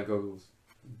without goggles.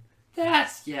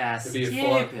 That's just It'd be a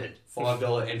stupid.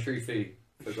 $5 entry fee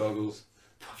for goggles.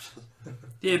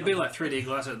 Yeah, it'd be like 3D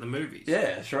glass at the movies.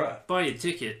 Yeah, that's right. Buy your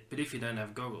ticket, but if you don't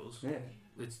have goggles, Yeah.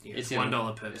 it's It's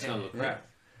 $1 per It's pair. gonna look crap.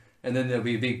 And then there'll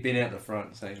be a big bin out the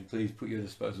front saying, please put your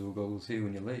disposable goggles here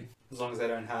when you leave. As long as they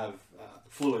don't have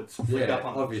fluids flicked up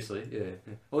on them. obviously,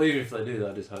 yeah. Well, even if they do,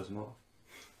 they'll just hose them off.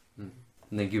 Mm.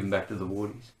 And then give them back to the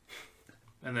wardies.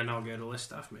 And then I'll go to less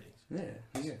staff meetings.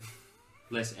 Yeah, yeah.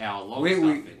 Less hour-long We- stuff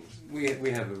we- meetings.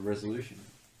 We have a resolution.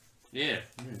 Yeah.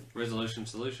 Yeah, Resolution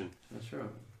solution. that's right.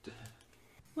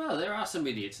 Well, there are some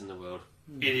idiots in the world.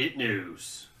 Idiot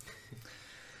news.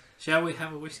 Shall we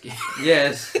have a whiskey?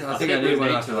 Yes, I think I we need one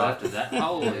need after to that. after that.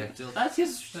 Holy, Yeah. that's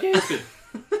just stupid.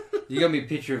 You got me a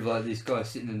picture of like this guy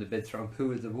sitting in the bed throwing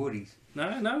poo at the wardies. No.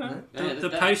 Yeah, The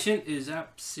that- patient is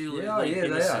absolutely Yeah, they are.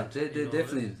 innocent. They're in all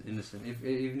definitely innocent.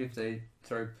 Even if they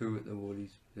throw poo at the wardies,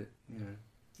 but, you know,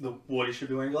 The wardies should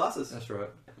be wearing glasses. that's right.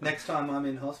 Next time I'm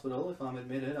in hospital, if I'm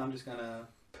admitted, I'm just going to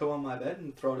poo on my bed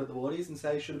and throw it at the wardies and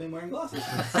say you should have been wearing glasses.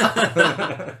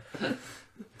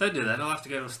 Don't do that. I'll have to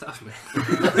go to a staff meeting.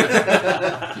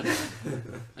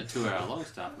 A 2-hour-long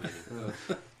staff meeting.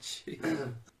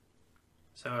 Jeez.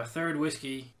 So our third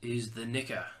whiskey is the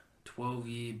Nikka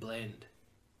 12-year blend.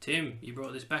 Tim, you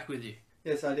brought this back with you.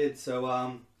 Yes, I did.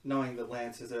 So, knowing that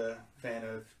Lance is a fan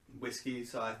of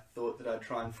whiskies, I thought that I'd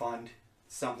try and find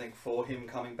something for him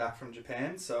coming back from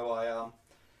Japan. So I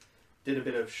did a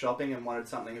bit of shopping and wanted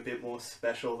something a bit more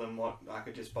special than what I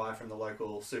could just buy from the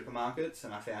local supermarkets.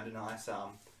 And I found a nice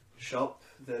shop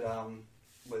that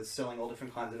was selling all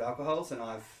different kinds of alcohols. And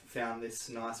I've found this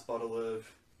nice bottle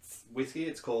of whiskey.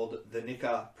 It's called the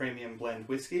Nikka Premium Blend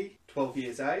Whiskey, 12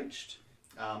 years aged.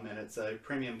 And it's a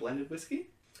premium blended whiskey.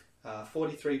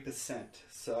 43%.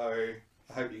 So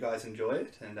I hope you guys enjoy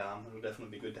it, and it'll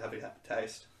definitely be good to have a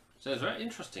taste. So it's very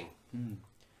interesting. Mm.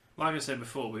 Like I said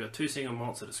before, we got 2 single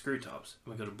malts that are screw tops,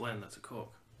 and we've got a blend that's a cork.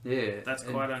 Yeah, That's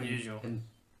quite unusual. And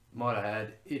might I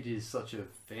add, it is such a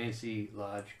fancy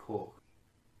large cork.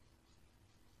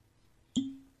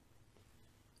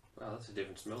 Wow, that's a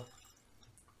different smell.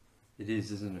 It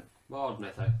is, isn't it? Mild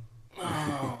metho.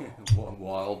 What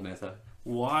wild method.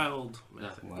 Wild No,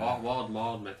 method. Wow. wild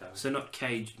mild metho. So not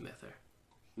caged method.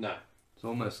 No. It's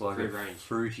almost like Free a range.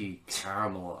 fruity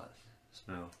caramelized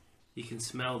smell. You can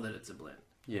smell that it's a blend.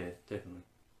 Yeah, definitely.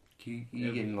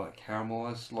 You're getting like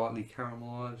caramelized, slightly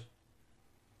caramelized.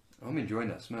 I'm enjoying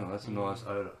that smell. That's a nice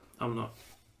odour. I'm not.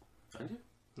 Aren't you?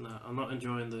 No, I'm not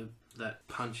enjoying that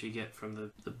punch you get from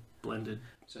the blended.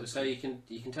 So you can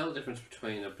tell the difference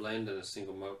between a blend and a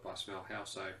single malt by smell. How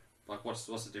so? Like what's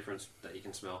the difference that you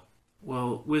can smell?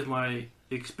 Well, with my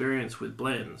experience with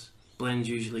blends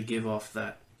usually give off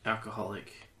that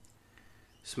alcoholic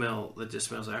smell that just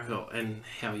smells like alcohol, and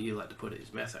how you like to put it is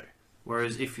metho.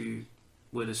 Whereas if you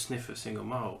were to sniff a single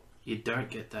malt, you don't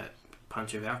get that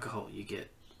punch of alcohol. You get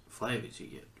flavours. You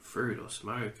get fruit or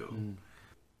smoke or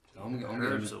I'm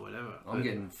herbs getting, or whatever. I'm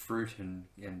getting fruit and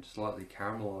slightly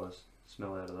caramelised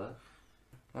smell out of that.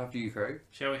 After you, Craig.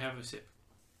 Shall we have a sip?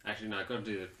 Actually, no. I've got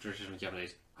to do the traditional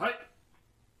Japanese. Hi.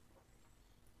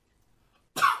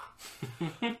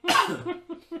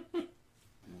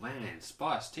 Man,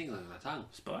 spice tingling in the tongue.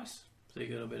 Spice. So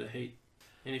you got a bit of heat.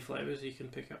 Any flavours you can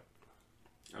pick up?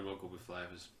 I'm not good with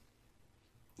flavours.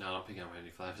 No, I'm not picking up any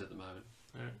flavours at the moment.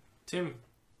 Alright. Tim.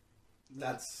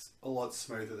 That's a lot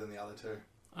smoother than the other two.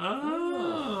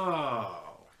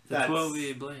 Oh. The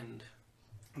 12-year blend.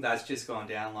 That's just gone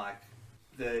down. Like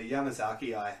the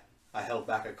Yamazaki, I held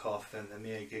back a cough, and the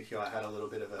Miyagikyo, I had a little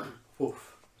bit of a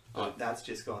woof. But that's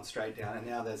just gone straight down, and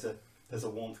now there's a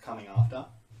warmth coming after.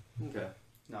 Okay.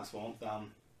 Nice warmth.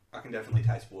 I can definitely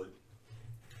taste wood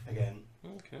again.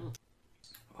 Okay.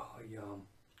 Oh, yum.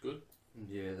 Good?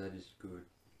 Yeah, that is good.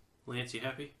 Lance, you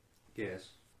happy? Yes.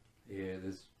 Yeah,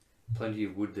 there's plenty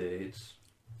of wood there. It's...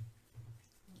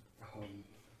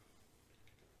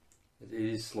 it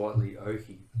is slightly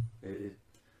oaky.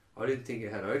 I didn't think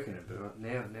it had oak in it, but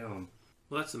now I'm...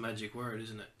 Well, that's the magic word,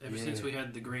 isn't it? Ever since we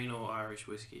had the green or Irish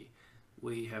whiskey,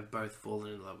 we have both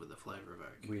fallen in love with the flavour of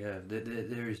oak. We have.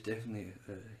 There is definitely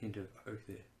a hint of oak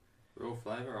there. Real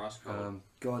flavour, ice cold.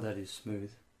 God, that is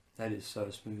smooth. That is so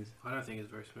smooth. I don't think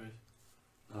it's very smooth.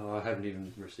 Oh, I haven't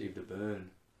even received a burn.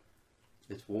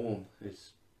 It's warm.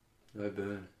 It's no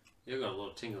burn. You've got a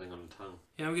lot of tingling on the tongue.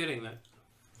 Yeah, I'm getting that.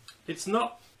 It's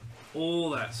not all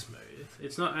that smooth.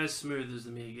 It's not as smooth as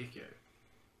the Miyagikyo.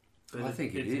 But I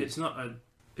think it is.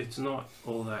 It's not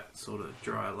all that sort of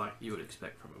dry like you would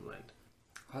expect from a blend.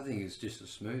 I think it's just as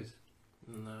smooth.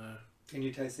 No. Can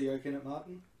you taste the oak in it,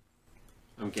 Martin?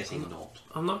 I'm guessing not.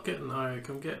 I'm not getting oak.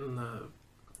 I'm getting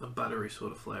the buttery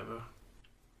sort of flavour.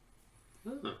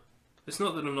 Oh. It's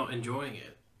not that I'm not enjoying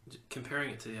it.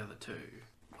 Comparing it to the other two,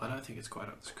 I don't think it's quite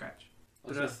up to scratch.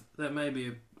 But that may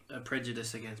be a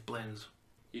prejudice against blends.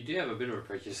 You do have a bit of a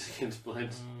prejudice against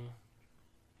blends.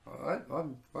 I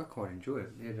quite enjoy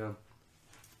it. There's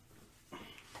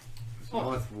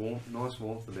nice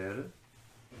warmth about it.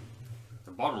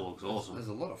 The bottle looks awesome. There's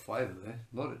a lot of flavour there.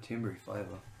 A lot of timbery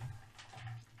flavour.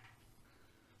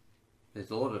 There's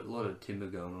a lot of timber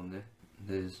going on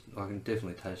there. I can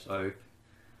definitely taste oak.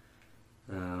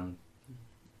 I'm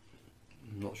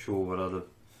not sure what other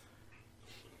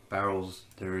barrels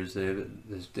there is there, but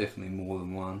there's definitely more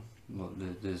than one.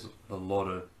 There's a lot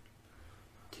of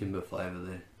timber flavour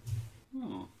there.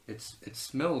 It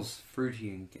smells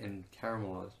fruity and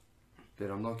caramelised, but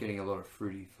I'm not getting a lot of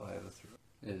fruity flavour through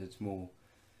it. It's more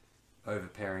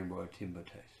overpowering by a timber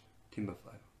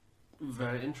flavour.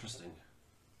 Very interesting.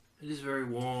 It is very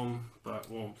warm, but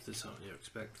warmth is something you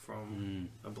expect from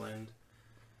a blend.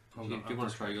 Do you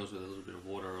want to try yours with a little bit of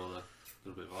water or a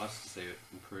little bit of ice to see if it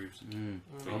improves?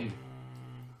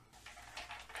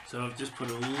 So I've just put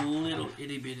a little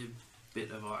itty bitty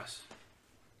bit of ice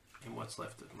in what's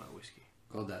left of my whiskey.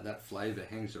 God, that flavour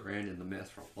hangs around in the mouth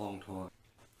for a long time.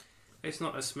 It's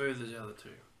not as smooth as the other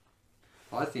two.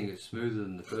 I think it's smoother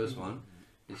than the first one.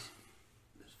 It's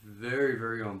very,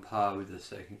 very on par with the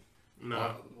second.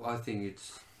 No. I think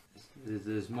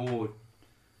there's more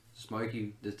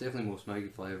smoky. There's definitely more smoky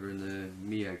flavour in the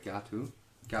Miyagikyo.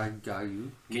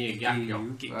 Gikyu,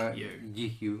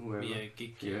 whatever.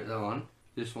 Miyagikyo. Yeah, that one.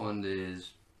 This one,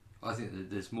 I think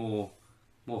that there's more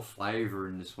flavour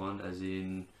in this one, as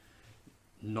in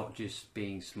not just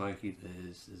being smoky.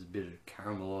 There's a bit of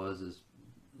caramelised. There's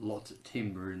lots of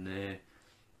timber in there,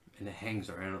 and it hangs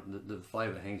around. The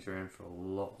flavour hangs around for a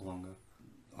lot longer.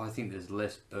 I think there's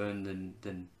less burn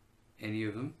than any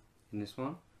of them in this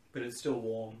one. But it's still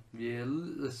warm. Yeah,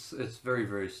 it's very,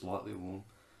 very slightly warm.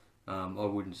 I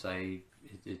wouldn't say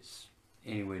it's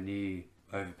anywhere near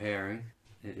overpowering.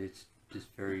 It's just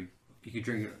very... You could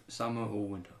drink it summer or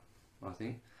winter, I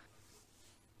think.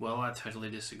 Well, I totally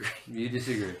disagree. You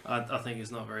disagree? I think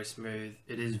it's not very smooth.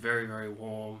 It is very, very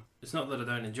warm. It's not that I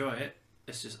don't enjoy it.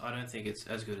 It's just I don't think it's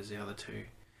as good as the other two.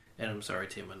 And I'm sorry,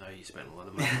 Tim, I know you spent a lot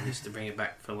of money on this to bring it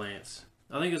back for Lance.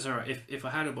 I think it's alright. If I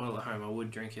had a bottle at home, I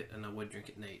would drink it, and I would drink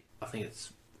it neat. I think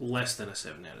it's less than a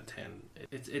 7 out of 10.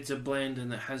 It's a blend,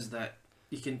 and it has that...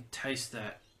 You can taste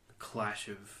that clash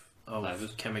of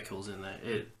flavors, chemicals in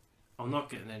there. I'm not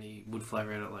getting any wood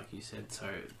flavour out of it, like you said, so...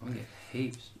 I get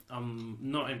heaps. I'm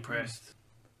not impressed.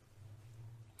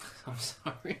 I'm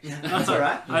sorry. That's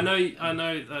alright. I know.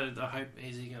 I hope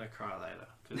he's going to cry later.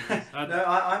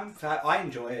 I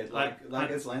enjoy it.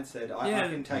 Like as Lance said, I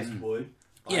can taste wood.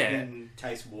 I can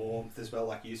taste warmth as well,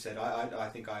 like you said. I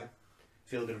think I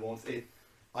feel a bit of warmth.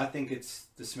 I think it's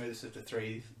the smoothest of the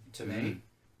three to me.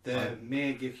 The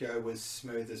Miyagikyo was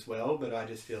smooth as well, but I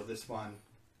just feel this one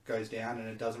goes down, and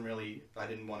it doesn't really... I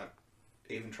didn't want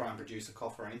to even try and produce a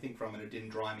cough or anything from it. It didn't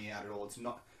dry me out at all.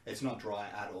 It's not dry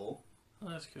at all. Oh,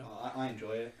 that's good. I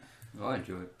enjoy it. I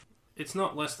enjoy it. It's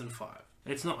not less than 5.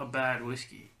 It's not a bad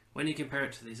whiskey. When you compare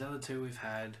it to these other two we've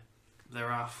had,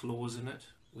 there are flaws in it,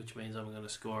 which means I'm going to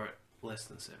score it less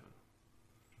than 7.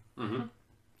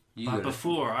 Mm-hmm. But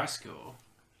before I score,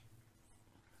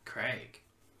 Craig,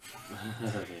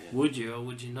 would you or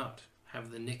would you not have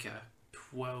the Nikka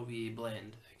 12-year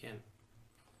blend again?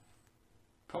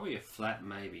 Probably a flat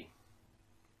maybe.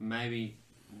 maybe.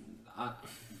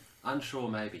 Unsure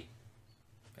maybe.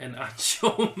 And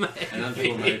unsure maybe. And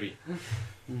unsure maybe.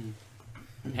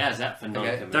 How's that for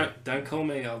non-committal? Don't call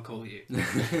me, I'll call you.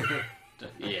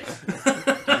 Yes.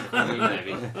 Don't call me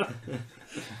maybe.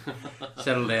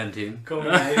 Settle down, Tim. Call me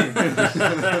maybe.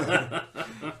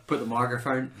 Put the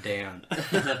microphone down.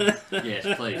 Yes,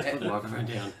 please. Put the microphone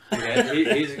down. Okay,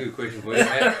 here's a good question for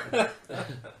you.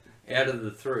 Out of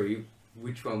the three,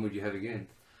 which one would you have again?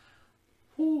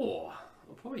 Oh,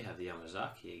 I'll probably have the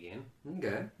Yamazaki again.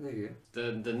 Okay, there you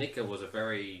The Nikka was a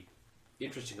very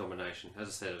interesting combination. As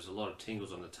I said, there was a lot of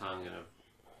tingles on the tongue and a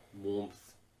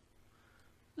warmth.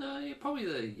 No, yeah, probably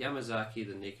the Yamazaki,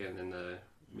 the Nikka, and then the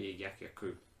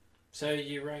Miyagikyo. So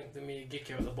you rank the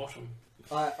Miyagikyo at the bottom?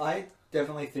 I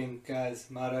definitely think, as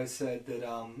Mardo said, that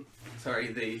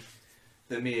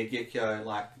the Miyagikyo,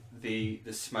 like the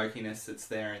smokiness that's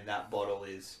there in that bottle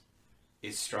is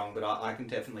strong, but I can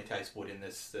definitely taste wood in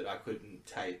this that I couldn't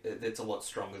taste. It's a lot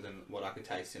stronger than what I could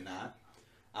taste in that.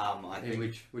 I think,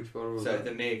 which bottle was so that?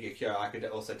 the Miyagikyo, I could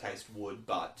also taste wood,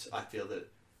 but I feel that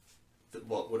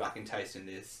what wood I can taste in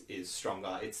this is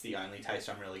stronger. It's the only taste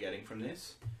I'm really getting from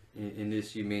this. In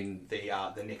this, you mean the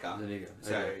Nikka. The Nikka.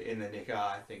 So Okay. in the Nikka,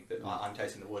 I think that I'm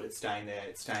tasting the wood. It's staying there.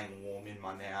 It's staying warm in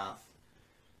my mouth.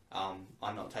 I'm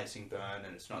not tasting burn,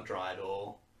 and it's not dry at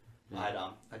all. I'd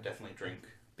definitely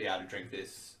be able to drink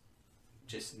this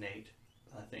just neat.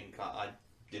 I think I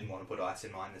didn't want to put ice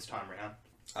in mine this time around.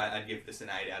 I'd give this an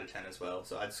 8 out of 10 as well.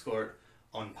 So I'd score it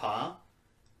on par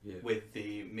with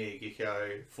the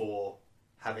Miyagikyo for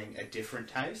having a different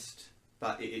taste,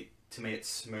 but to me it's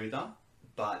smoother.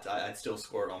 But I'd still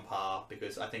score it on par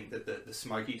because I think that the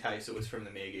smoky taste that was from the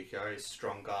Miyagikyo is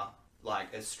stronger,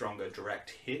 like a stronger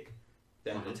direct hit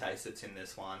than the taste that's in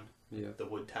this one. Yeah. The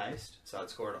wood taste. So I'd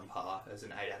score it on par as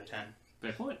an 8 out of 10.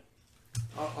 Fair point.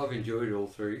 I've enjoyed all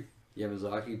three.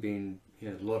 Yamazaki being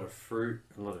a lot of fruit,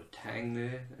 a lot of tang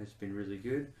there. It's been really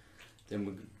good. Then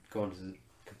we've gone to the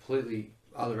completely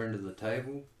other end of the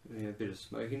table. A bit of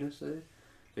smokiness there.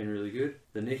 Been really good.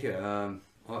 The Nikka,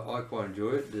 I quite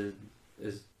enjoy it.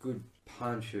 There's good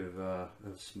punch of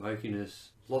smokiness.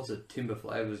 Lots of timber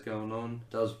flavours going on.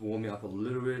 Does warm you up a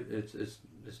little bit.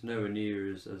 It's nowhere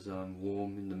near as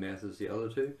warm in the mouth as the other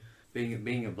two.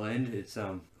 Being a blend, it's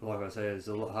like I say, it's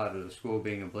a lot harder to score.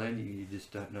 Being a blend, you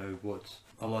just don't know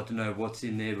I like to know what's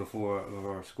in there before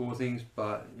I score things.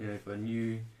 But if I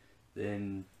knew,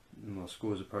 then my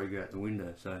scores would probably go out the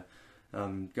window. So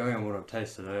going on what I've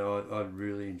tasted today, I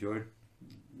really enjoyed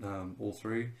all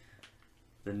three.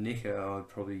 The Nikka, I'd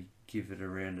probably give it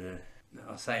around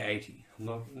I'll say 80. I'm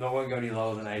not going to go any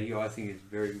lower than 80. I think it's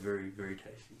very, very, very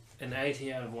tasty. An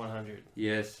 80 out of 100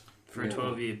 Yes. for a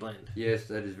 12-year blend. Yes,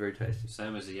 that is very tasty.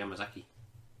 Same as the Yamazaki.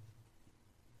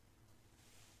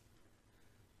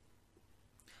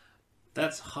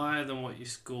 That's higher than what you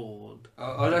scored.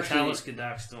 I'd actually... Talisker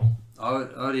Dark Storm.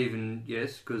 I'd even,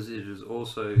 yes, because it is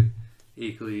also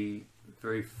equally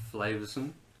very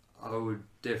flavoursome. I would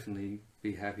definitely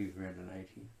be happy with around an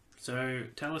 80. So,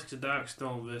 Talisker Dark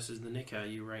Storm versus the Nikka,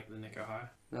 you rank the Nikka higher?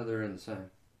 No, they're in the same.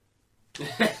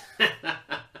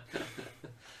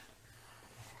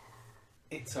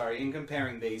 In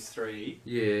comparing these three,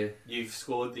 Yeah. you've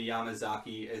scored the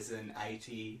Yamazaki as an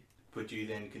 80. Would you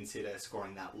then consider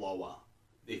scoring that lower?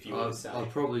 If you were to say, I'd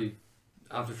probably,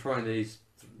 after trying these,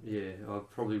 I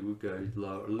probably would go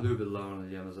lower, a little bit lower on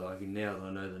the Yamazaki now that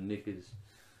I know the Nikkas.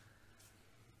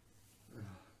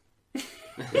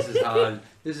 This is hard.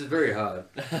 This is very hard.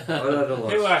 I don't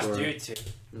like Who asked scoring. you to?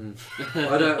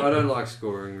 I don't like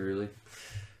scoring really.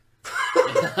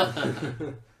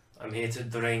 I'm here to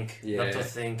drink, Yeah. not to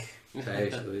think.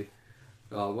 Basically.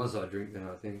 Once I drink, then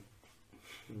I think.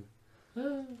 I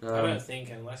don't think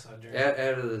unless I drink.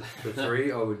 Out of the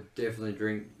three, I would definitely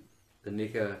drink the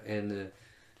Nikka and the.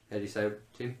 How do you say it,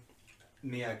 Tim?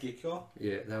 Miyagikyo.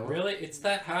 Yeah, that one. Really? It's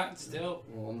that hard still?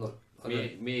 Well, I'm not. I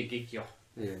don't, Miyagikyo.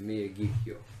 yeah,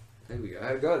 Miyagikyo. There we go.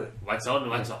 I got it. What's on,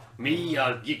 what's off?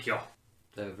 Miyagikyo.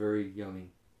 They're very yummy.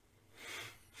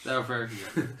 They were very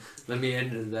good. Let me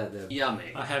end it at that.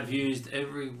 Yummy. I have used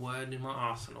every word in my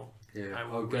arsenal. Yeah, I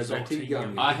will I'll go resort back to to yummy.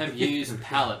 yummy. I have used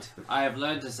palate. I have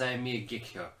learned to say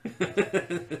Miyagikyo.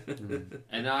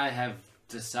 And I have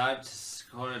decided to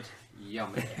call it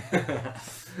yummy.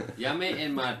 Yummy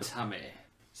in my tummy.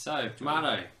 So,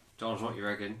 Tomato, Donald, what you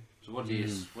reckon? So what do you,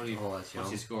 Oh, that's what's yum.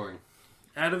 your scoring?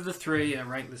 Out of the three, I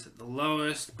rank this at the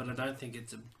lowest, but I don't think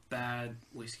it's a bad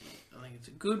whiskey. I think it's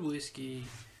a good whiskey,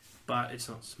 but it's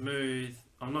not smooth.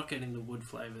 I'm not getting the wood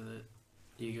flavour that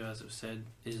you guys have said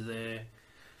is there.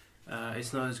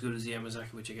 It's not as good as the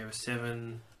Yamazaki, which I gave a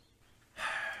 7.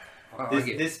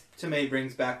 This to me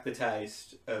brings back the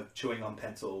taste of chewing on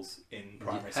pencils in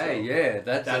primary school. Hey, yeah,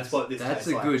 That's what this tastes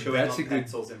like. Chewing on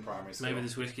pencils in primary school. Maybe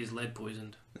this whiskey is lead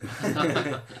poisoned.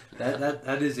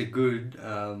 that is a good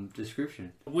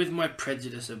description. With my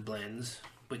prejudice of blends,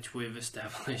 which we've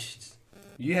established,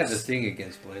 You have a thing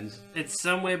against blends. it's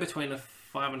somewhere between a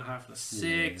 5.5 and a 6.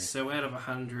 Yeah. So out of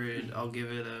 100, I'll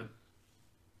give it a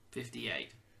 58.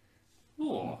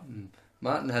 Oh.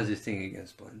 Martin has his thing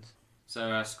against blends. So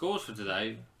our scores for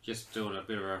today, just doing a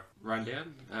bit of a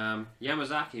rundown.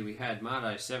 Yamazaki, we had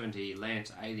Mardo 70,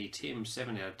 Lance 80, Tim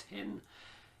 7 out of 10.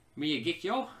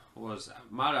 Miyagikyo was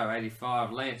Mardo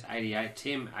 85, Lance 88,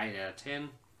 Tim 8 out of 10,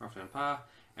 roughly on par.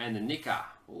 And the Nikka,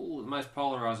 the most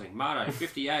polarising, Mardo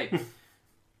 58,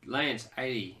 Lance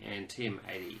 80, and Tim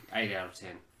 88 out of 10.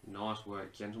 Nice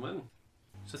work, gentlemen.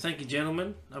 So thank you,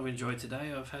 gentlemen. I've enjoyed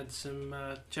today. I've had some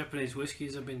Japanese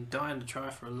whiskies I've been dying to try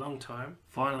for a long time.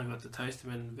 Finally got to taste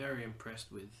them and very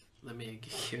impressed with the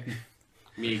Miyagikyo.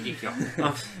 Miyagikyo.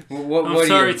 I'm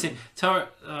sorry, Tim.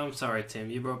 I'm sorry,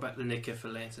 Tim. You brought back the Nikka for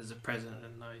Lance as a present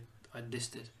and I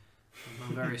dissed it.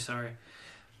 I'm very sorry.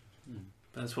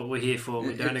 That's what we're here for.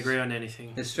 We don't agree on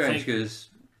anything. It's strange because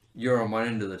you're on one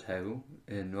end of the table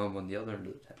and I'm on the other end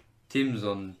of the table. Tim's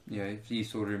on,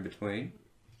 he's sort of in between.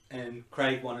 And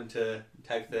Craig wanted to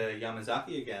take the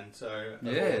Yamazaki again, so of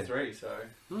all the three. So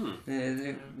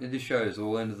yeah, it just shows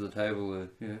all ends of the table.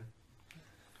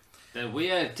 That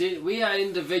we are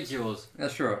individuals.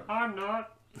 That's right. I'm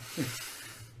not.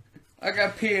 I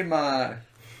got pee in my.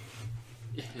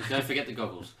 Don't forget the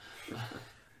goggles.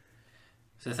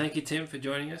 So thank you, Tim, for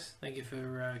joining us. Thank you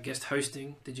for guest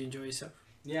hosting. Did you enjoy yourself?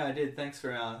 yeah, I did. Thanks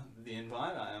for the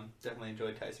invite. I definitely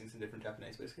enjoyed tasting some different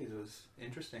Japanese whiskies. It was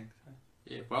interesting. So.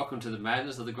 Yeah, welcome to the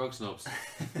madness of the grog snobs.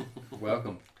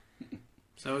 Welcome.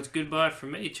 So it's goodbye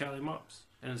from me, Charlie Mops.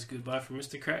 And it's goodbye from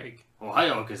Mr. Craig.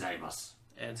 Ohayo gozaimasu.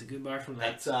 And it's a goodbye from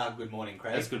Lance. That's good morning,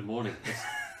 Craig. That's good morning.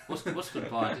 What's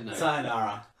goodbye? I didn't know.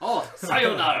 Sayonara. Oh,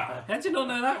 sayonara. How'd you not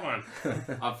know that one?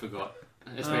 I forgot.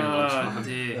 It's been a long time. Oh,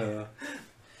 dear.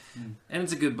 And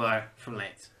it's a goodbye from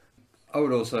Lance. I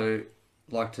would also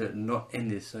like to not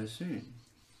end this so soon.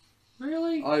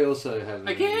 Really? I also have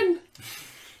Again?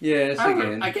 Yes,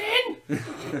 again.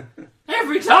 Again?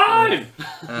 Every time!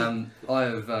 I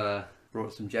have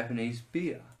brought some Japanese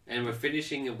beer. And we're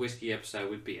finishing a whiskey episode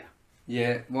with beer.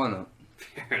 Yeah, why not?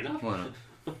 Fair enough. Why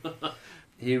not?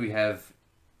 Here we have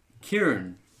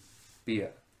Kirin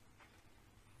beer.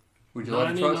 Would you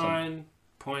like to try some?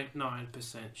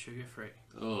 99.9% sugar free.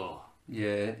 Oh.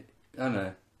 Yeah, I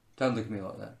know. Don't look at me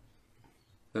like that.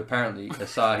 But apparently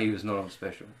Asahi was not on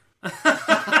special.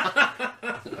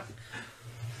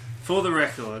 For the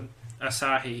record,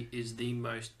 Asahi is the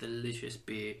most delicious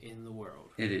beer in the world.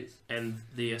 It is. And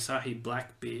the Asahi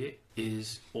black beer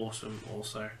is awesome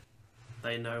also.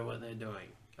 They know what they're doing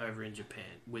over in Japan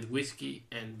with whiskey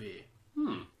and beer.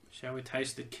 Shall we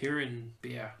taste the Kirin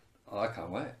beer? Oh, I can't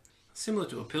wait. Similar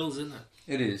to a Pils, isn't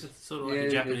it? It is. It's sort of like a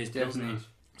Japanese it's Pilsner. definitely-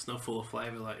 It's not full of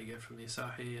flavour like you get from the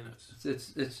Asahi, and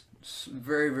It's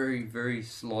very, very, very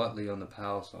slightly on the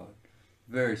pale side.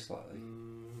 Very slightly.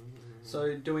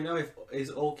 So, do we know is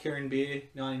all Kirin beer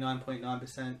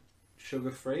 99.9%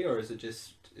 sugar free, or is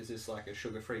this like a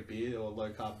sugar free beer or low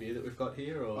carb beer that we've got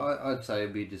here? Or I'd say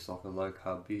it'd be just like a low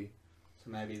carb beer. so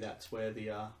maybe that's where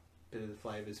the bit of the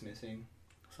flavour's missing.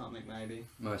 Something maybe.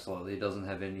 Most likely, it doesn't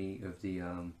have any of the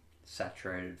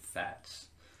saturated fats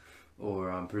or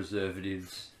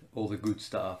preservatives, all the good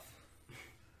stuff.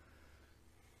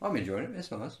 I'm enjoying it.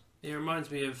 It's nice. it reminds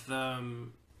me of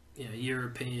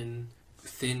European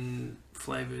thin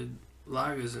flavoured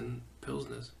lagers and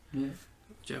pilsners. Yeah.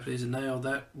 Japanese have nailed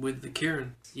that with the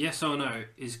Kirin. Yes or no?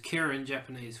 Is Kirin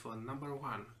Japanese for number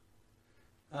one?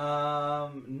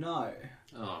 No,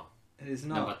 Oh. it is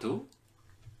not. Number two?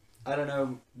 I don't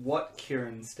know what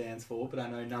Kirin stands for, but I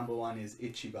know number one is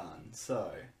Ichiban,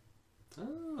 so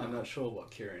Oh. I'm not sure what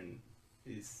Kirin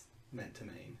is meant to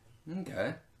mean.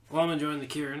 Okay. Well, I'm enjoying the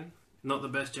Kirin. Not the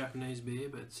best Japanese beer,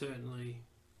 but certainly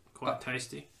quite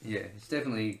tasty. Yeah, it's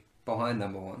definitely behind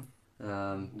number one.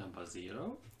 Number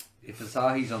zero? If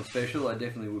Asahi's on special, I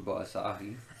definitely would buy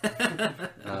Asahi.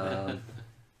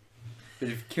 But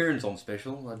if Kirin's on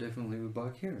special, I definitely would buy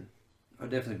Kirin. I'd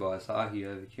definitely buy Asahi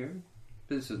over Kirin.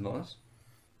 But this is nice.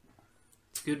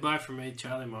 It's goodbye from me,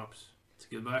 Charlie Mops. It's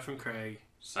goodbye from Craig.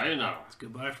 Sayonara. It's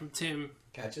goodbye from Tim.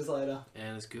 Catch us later.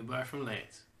 And it's goodbye from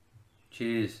Lance.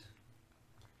 Cheers.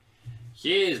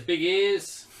 Cheers, big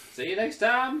ears. See you next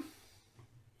time.